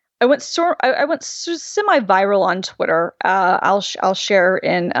 I went semi-viral on Twitter. I'll share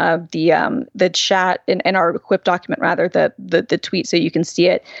in the chat in our Quip document, rather the tweet, so you can see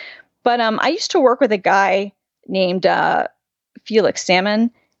it. But I used to work with a guy named Felix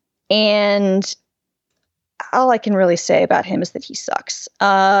Salmon, and all I can really say about him is that he sucks.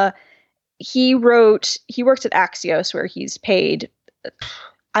 He works at Axios, where he's paid,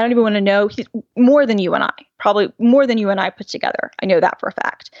 I don't even want to know, more than you and I, probably more than you and I put together. I know that for a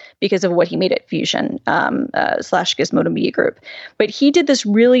fact because of what he made at Fusion / Gizmodo Media Group. But he did this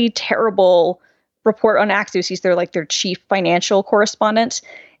really terrible report on Axios. He's their chief financial correspondent.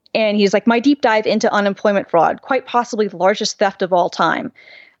 And he's like, my deep dive into unemployment fraud, quite possibly the largest theft of all time.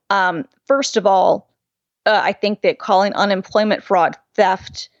 First of all, I think that calling unemployment fraud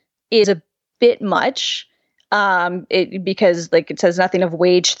theft is a bit much, because it says nothing of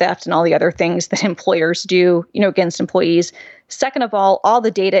wage theft and all the other things that employers do, against employees. Second of all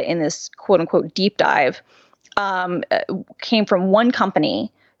the data in this quote unquote deep dive came from one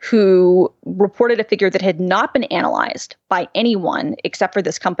company who reported a figure that had not been analyzed by anyone except for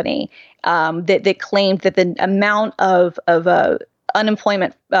this company, that claimed that the amount of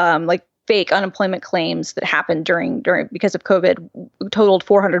unemployment, fake unemployment claims that happened during because of COVID totaled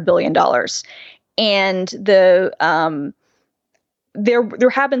 $400 billion. And there have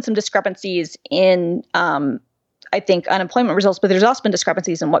been some discrepancies in, I think, unemployment results, but there's also been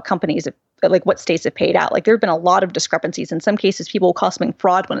discrepancies in what companies, what states have paid out. There have been a lot of discrepancies. In some cases, people will call something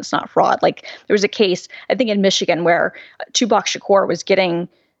fraud when it's not fraud. There was a case, I think in Michigan, where Tupac Shakur was getting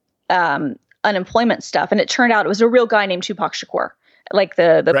unemployment stuff, and it turned out it was a real guy named Tupac Shakur.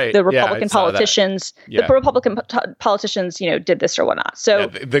 The Republican politicians, the Republican politicians, did this or whatnot. So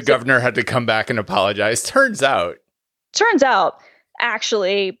the governor had to come back and apologize. Turns out,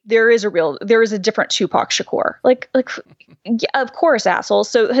 actually, there is a different Tupac Shakur. Of course, asshole.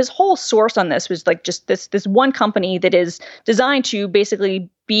 So his whole source on this was just this one company that is designed to basically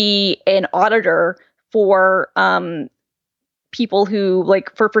be an auditor for people who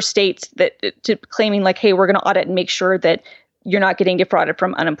for states that to claiming hey, we're going to audit and make sure that you're not getting defrauded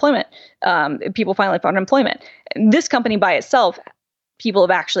from unemployment. People filing for unemployment. And this company by itself, people have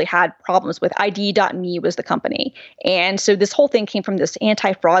actually had problems with. ID.me was the company. And so this whole thing came from this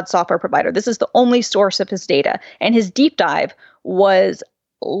anti-fraud software provider. This is the only source of his data. And his deep dive was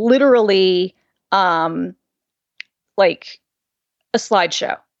literally a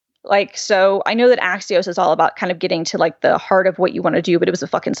slideshow. So I know that Axios is all about kind of getting to the heart of what you want to do, but it was a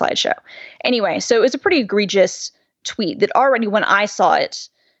fucking slideshow. Anyway, so it was a pretty egregious tweet that already when I saw it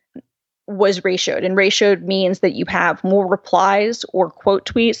was ratioed, and ratioed means that you have more replies or quote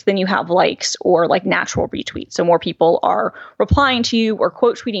tweets than you have likes or natural retweets. So more people are replying to you or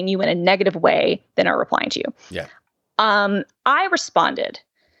quote tweeting you in a negative way than are replying to you. Yeah. I responded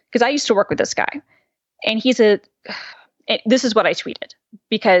because I used to work with this guy, and this is what I tweeted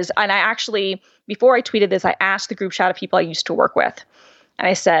and I actually, before I tweeted this, I asked the group chat of people I used to work with, and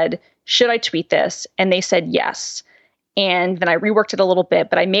I said, should I tweet this? And they said yes. And then I reworked it a little bit,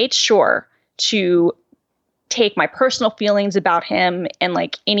 but I made sure to take my personal feelings about him and I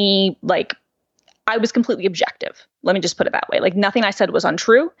was completely objective. Let me just put it that way. Nothing I said was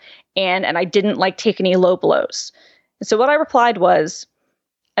untrue, and I didn't take any low blows. And so what I replied was,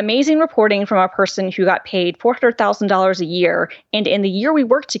 amazing reporting from a person who got paid $400,000 a year, and in the year we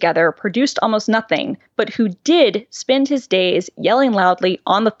worked together produced almost nothing, but who did spend his days yelling loudly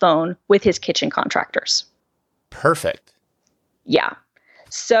on the phone with his kitchen contractors. Perfect. Yeah.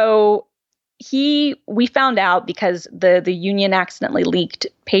 So we found out because the union accidentally leaked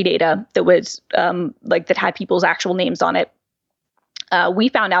pay data that was that had people's actual names on it. We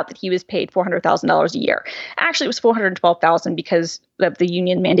found out that he was paid $400,000 a year. Actually, it was $412,000 because of the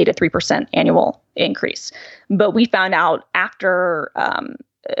union mandated 3% annual increase. But we found out after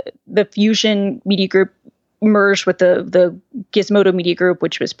the Fusion Media Group merged with the Gizmodo Media Group,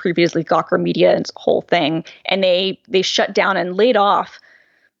 which was previously Gawker Media, and its whole thing. And they shut down and laid off,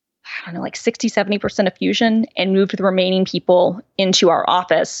 I don't know, like 60-70% of Fusion and moved the remaining people into our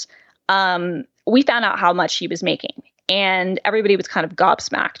office. We found out how much he was making. And everybody was kind of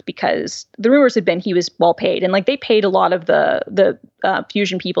gobsmacked because the rumors had been he was well paid, and like they paid a lot of the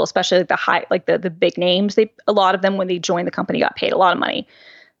Fusion people, especially the big names. A lot of them when they joined the company got paid a lot of money.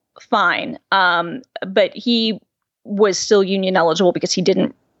 Fine, but he was still union eligible because he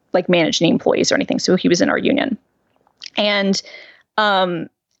didn't like manage any employees or anything, so he was in our union. And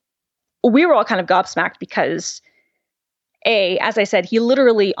we were all kind of gobsmacked because, as I said, he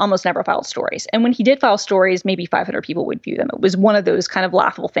literally almost never filed stories. And when he did file stories, maybe 500 people would view them. It was one of those kind of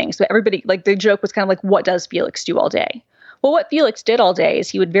laughable things. But everybody, like the joke was kind of like, what does Felix do all day? Well, what Felix did all day is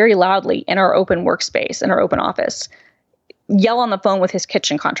he would very loudly in our open workspace, in our open office, yell on the phone with his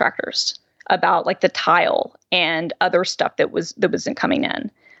kitchen contractors about like the tile and other stuff that wasn't coming in,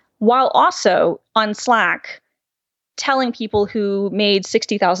 while also on Slack telling people who made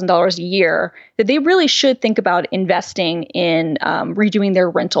 $60,000 a year that they really should think about investing in redoing their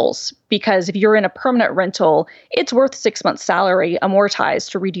rentals, because if you're in a permanent rental, it's worth 6 months' salary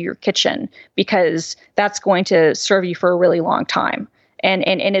amortized to redo your kitchen, because that's going to serve you for a really long time. And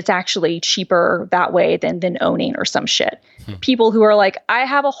it's actually cheaper that way than owning or some shit. People who are like, I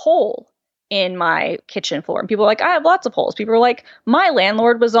have a hole in my kitchen floor. And people are like, I have lots of holes. People are like, my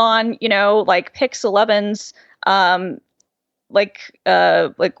landlord was on, like Pix 11's like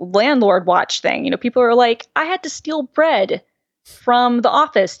landlord watch thing. People are like, I had to steal bread from the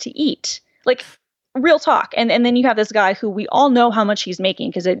office to eat. Like, real talk. And then you have this guy who we all know how much he's making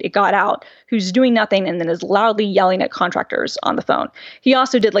because it got out, who's doing nothing and then is loudly yelling at contractors on the phone. He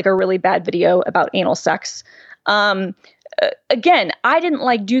also did like a really bad video about anal sex. Again, I didn't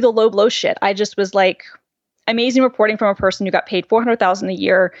like do the low blow shit. I just was like, amazing reporting from a person who got paid $400,000 a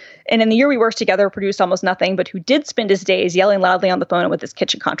year, and in the year we worked together produced almost nothing, but who did spend his days yelling loudly on the phone with his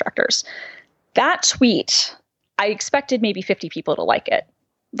kitchen contractors. That tweet, I expected maybe 50 people to like it,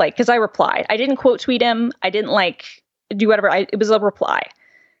 like, because I replied. I didn't quote tweet him. I didn't like do whatever. It was a reply.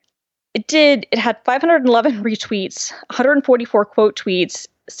 It had 511 retweets, 144 quote tweets,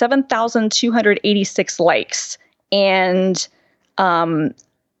 7,286 likes, and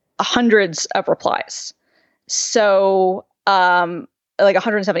hundreds of replies. So, like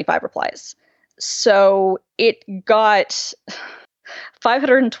 175 replies. So it got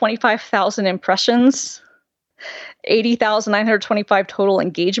 525,000 impressions, 80,925 total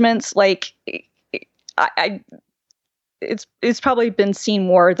engagements. Like, it's probably been seen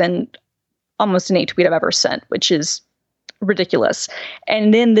more than almost any tweet I've ever sent, which is ridiculous.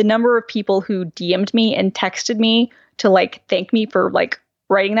 And then the number of people who DM'd me and texted me to like thank me for like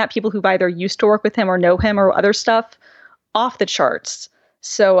writing that, people who've either used to work with him or know him or other stuff, off the charts.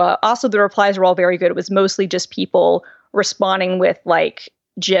 So also the replies were all very good. It was mostly just people responding with like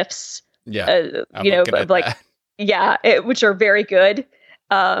GIFs, which are very good.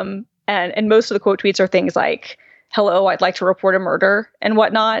 And most of the quote tweets are things like, hello, I'd like to report a murder and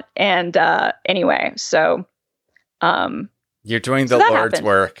whatnot. And anyway, so you're doing the Lord's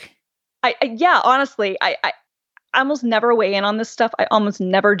work. Honestly, I almost never weigh in on this stuff. I almost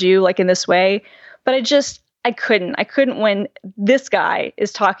never do, like in this way. But I couldn't when this guy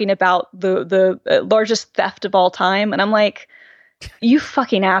is talking about the largest theft of all time. And I'm like, you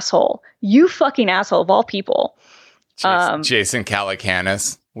fucking asshole of all people. Jason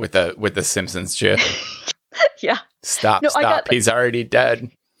Calacanis with the Simpsons gif. Yeah. Stop. He's already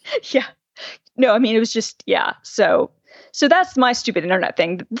dead. Yeah. No, I mean, it was just, yeah. So that's my stupid internet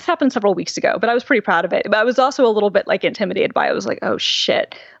thing. This happened several weeks ago, but I was pretty proud of it. But I was also a little bit like intimidated by it. I was like, oh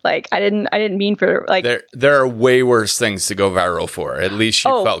shit. Like I didn't mean for like there are way worse things to go viral for. At least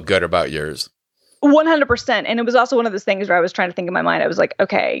you felt good about yours. 100%. And it was also one of those things where I was trying to think in my mind. I was like,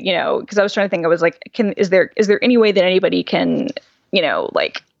 okay, because I was trying to think, I was like, is there any way that anybody can,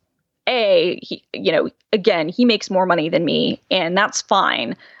 like, again, he makes more money than me, and that's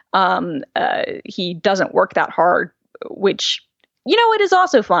fine. He doesn't work that hard, which, it is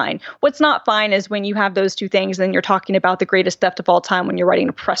also fine. What's not fine is when you have those two things, then you're talking about the greatest theft of all time when you're writing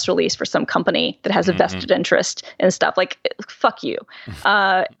a press release for some company that has a vested interest and stuff. Like, fuck you.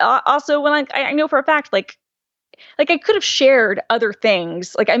 Also, when I know for a fact, like I could have shared other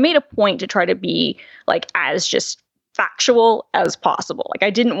things. Like, I made a point to try to be like as just factual as possible. Like,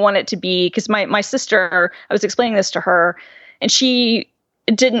 I didn't want it to be, because my sister, I was explaining this to her, and she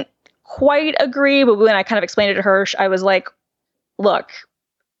didn't quite agree, but when I kind of explained it to her, I was like, look,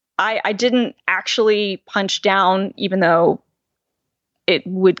 I didn't actually punch down, even though it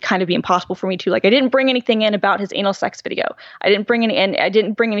would kind of be impossible for me to, like, I didn't bring anything in about his anal sex video. I didn't bring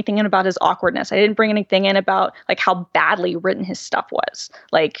anything in about his awkwardness. I didn't bring anything in about like how badly written his stuff was.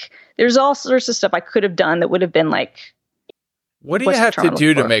 Like, there's all sorts of stuff I could have done that would have been like, what do you have to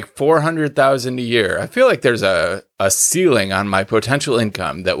do to make $400,000 a year? I feel like there's a ceiling on my potential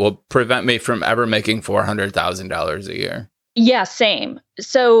income that will prevent me from ever making $400,000 a year. Yeah, same.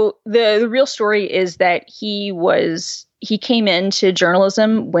 So the real story is that he came into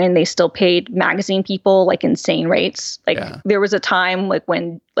journalism when they still paid magazine people like insane rates. Like there was a time like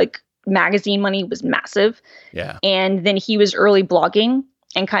when like magazine money was massive. Yeah. And then he was early blogging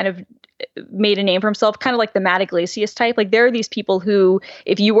and kind of made a name for himself, kind of like the Matt Iglesias type. Like there are these people who,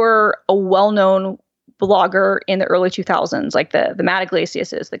 if you were a well-known blogger in the early 2000s, like the Matt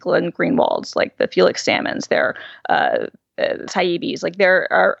Iglesiases, the Glenn Greenwalds, like the Felix Salmons, there Taibbi's, like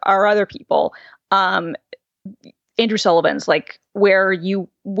there are other people, Andrew Sullivan's, like where you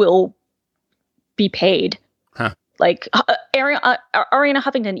will be paid. Like Ariana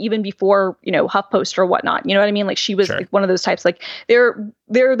Huffington, even before, HuffPost or whatnot, you know what I mean? Like she was like one of those types. Like there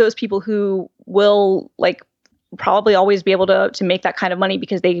are those people who will like probably always be able to make that kind of money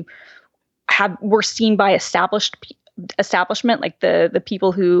because they were seen by establishment, like the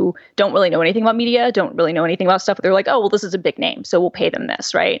people who don't really know anything about media, don't really know anything about stuff. But they're like, oh, well, this is a big name, so we'll pay them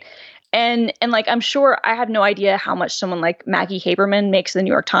this, right? And like, I'm sure, I have no idea how much someone like Maggie Haberman makes in the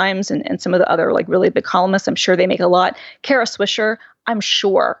New York Times and some of the other like really big columnists. I'm sure they make a lot. Kara Swisher, I'm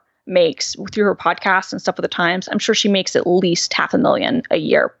sure makes through her podcast and stuff with the Times. I'm sure she makes at least $500,000 a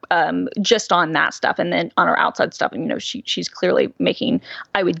year just on that stuff. And then on her outside stuff, and she's clearly making,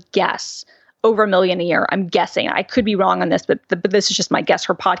 I would guess, over $1 million a year. I'm guessing. I could be wrong on this, but this is just my guess.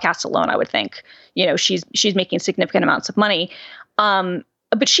 Her podcast alone, I would think, she's making significant amounts of money.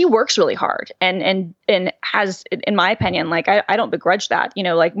 But she works really hard and has, in my opinion, like I don't begrudge that.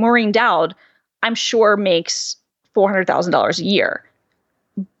 Like Maureen Dowd, I'm sure makes $400,000 a year.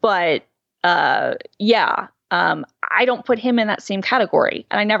 But I don't put him in that same category,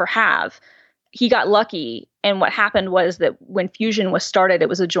 and I never have. He got lucky, and what happened was that when Fusion was started, it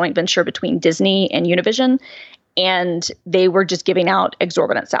was a joint venture between Disney and Univision, and they were just giving out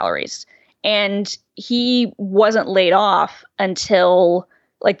exorbitant salaries. And he wasn't laid off until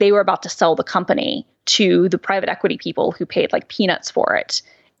like they were about to sell the company to the private equity people who paid like peanuts for it.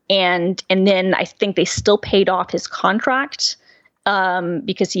 And then I think they still paid off his contract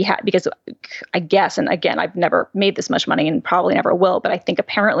because I guess, and again, I've never made this much money and probably never will, but I think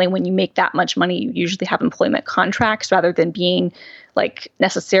apparently when you make that much money, you usually have employment contracts rather than being like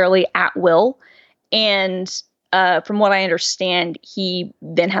necessarily at will. And from what I understand, he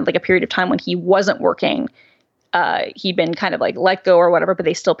then had like a period of time when he wasn't working. He'd been kind of like let go or whatever, but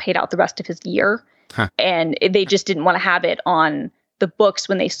they still paid out the rest of his year. And they just didn't want to have it on the books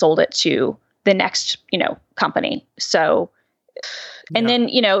when they sold it to the next, company. So, and then,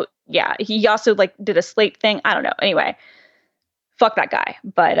 he also like did a Slate thing. I don't know. Anyway, fuck that guy.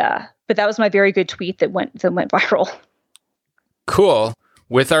 But that was my very good tweet that went viral. Cool.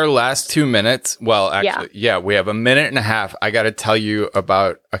 With our last 2 minutes, well, actually, we have a minute and a half. I got to tell you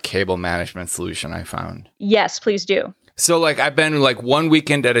about a cable management solution I found. Yes, please do. So, like, I've been like one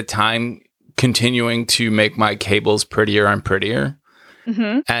weekend at a time continuing to make my cables prettier and prettier.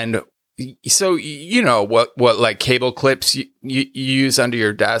 Mm-hmm. And so, what like cable clips you use under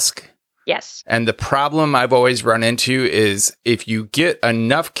your desk? Yes. And the problem I've always run into is if you get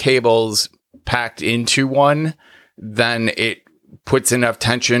enough cables packed into one, then it puts enough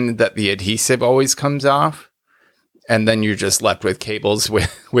tension that the adhesive always comes off. And then you're just left with cables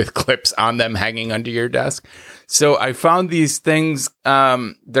with clips on them hanging under your desk. So I found these things,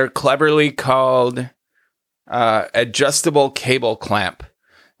 they're cleverly called adjustable cable clamp.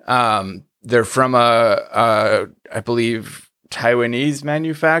 They're from I believe, Taiwanese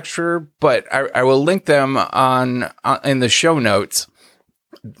manufacturer, but I will link them in the show notes.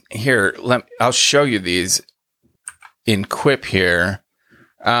 Here, I'll show you these. In Quip here,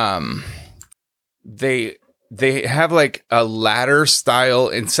 they have like a ladder style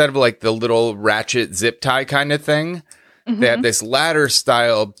instead of like the little ratchet zip tie kind of thing. Mm-hmm. They have this ladder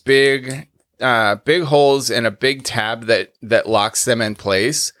style big holes and a big tab that locks them in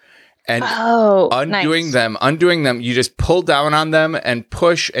place. And undoing them, you just pull down on them and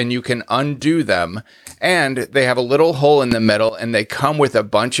push, and you can undo them. And they have a little hole in the middle, and they come with a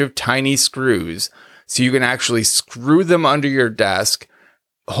bunch of tiny screws. So you can actually screw them under your desk.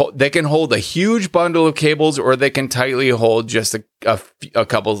 They can hold a huge bundle of cables, or they can tightly hold just a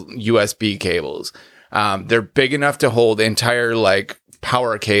couple USB cables. They're big enough to hold entire like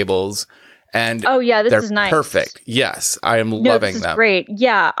power cables, And Oh yeah, this they're is nice. perfect. Yes, I am No, loving this is them. great.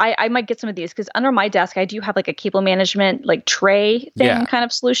 Yeah, I might get some of these because under my desk I do have like a cable management like tray thing Yeah. kind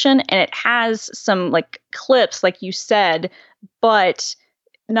of solution, and it has some like clips, like you said, but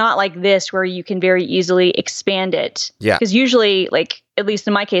not like this where you can very easily expand it. Yeah. Because usually, like at least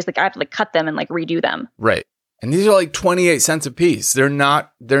in my case, like I have to like cut them and like redo them. Right. And these are like 28 cents a piece. They're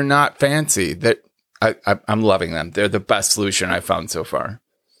not fancy. I'm loving them. They're the best solution I've found so far.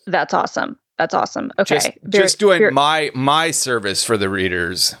 That's awesome. That's awesome. Okay. Just doing my service for the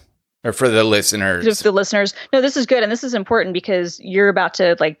readers or for the listeners. Just the listeners. No, this is good. And this is important because you're about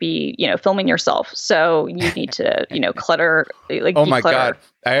to like be, filming yourself. So you need to, clutter, like, oh my declutter. God.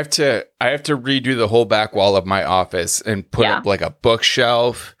 I have to redo the whole back wall of my office and put up like a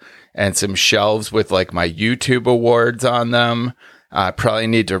bookshelf and some shelves with like my YouTube awards on them. I probably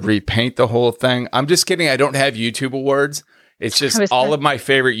need to repaint the whole thing. I'm just kidding. I don't have YouTube awards. It's just all of my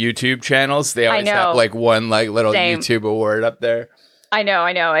favorite YouTube channels. They always have like one like little YouTube award up there. I know.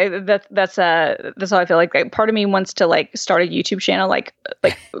 That's how I feel. Like part of me wants to like start a YouTube channel, like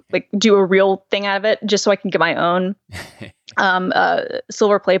do a real thing out of it, just so I can get my own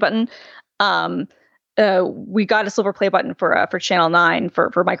silver play button. We got a silver play button for Channel 9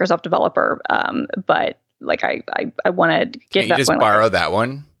 for Microsoft Developer, but like I want to get. Can you just borrow that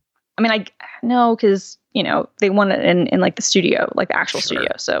one? I mean, no, because they want it in like the studio, like the actual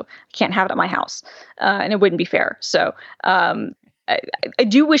studio. So I can't have it at my house, and it wouldn't be fair. So I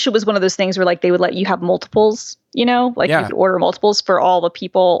do wish it was one of those things where like they would let you have multiples. You could order multiples for all the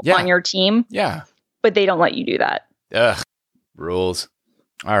people on your team. Yeah, but they don't let you do that. Ugh, rules.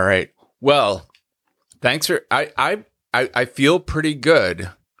 All right. Well, thanks for. I feel pretty good,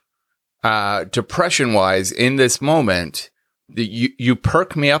 depression wise in this moment. You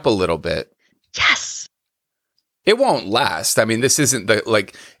perk me up a little bit. Yes. It won't last. I mean, this isn't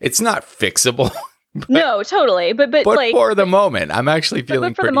it's not fixable. No, totally. But like for the moment, I'm actually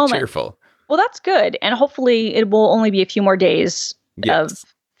feeling pretty cheerful. Well, that's good. And hopefully it will only be a few more days of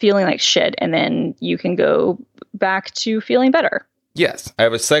feeling like shit. And then you can go back to feeling better. Yes. I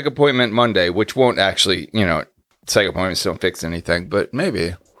have a psych appointment Monday, which won't actually, psych appointments don't fix anything, but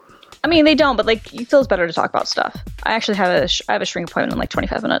maybe. I mean, they don't, but like it feels better to talk about stuff. I actually have a shrink appointment in like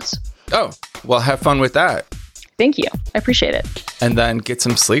 25 minutes. Oh, well, have fun with that. Thank you. I appreciate it. And then get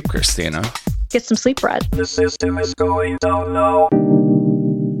some sleep, Christina. Get some sleep, Brad. The system is going down now.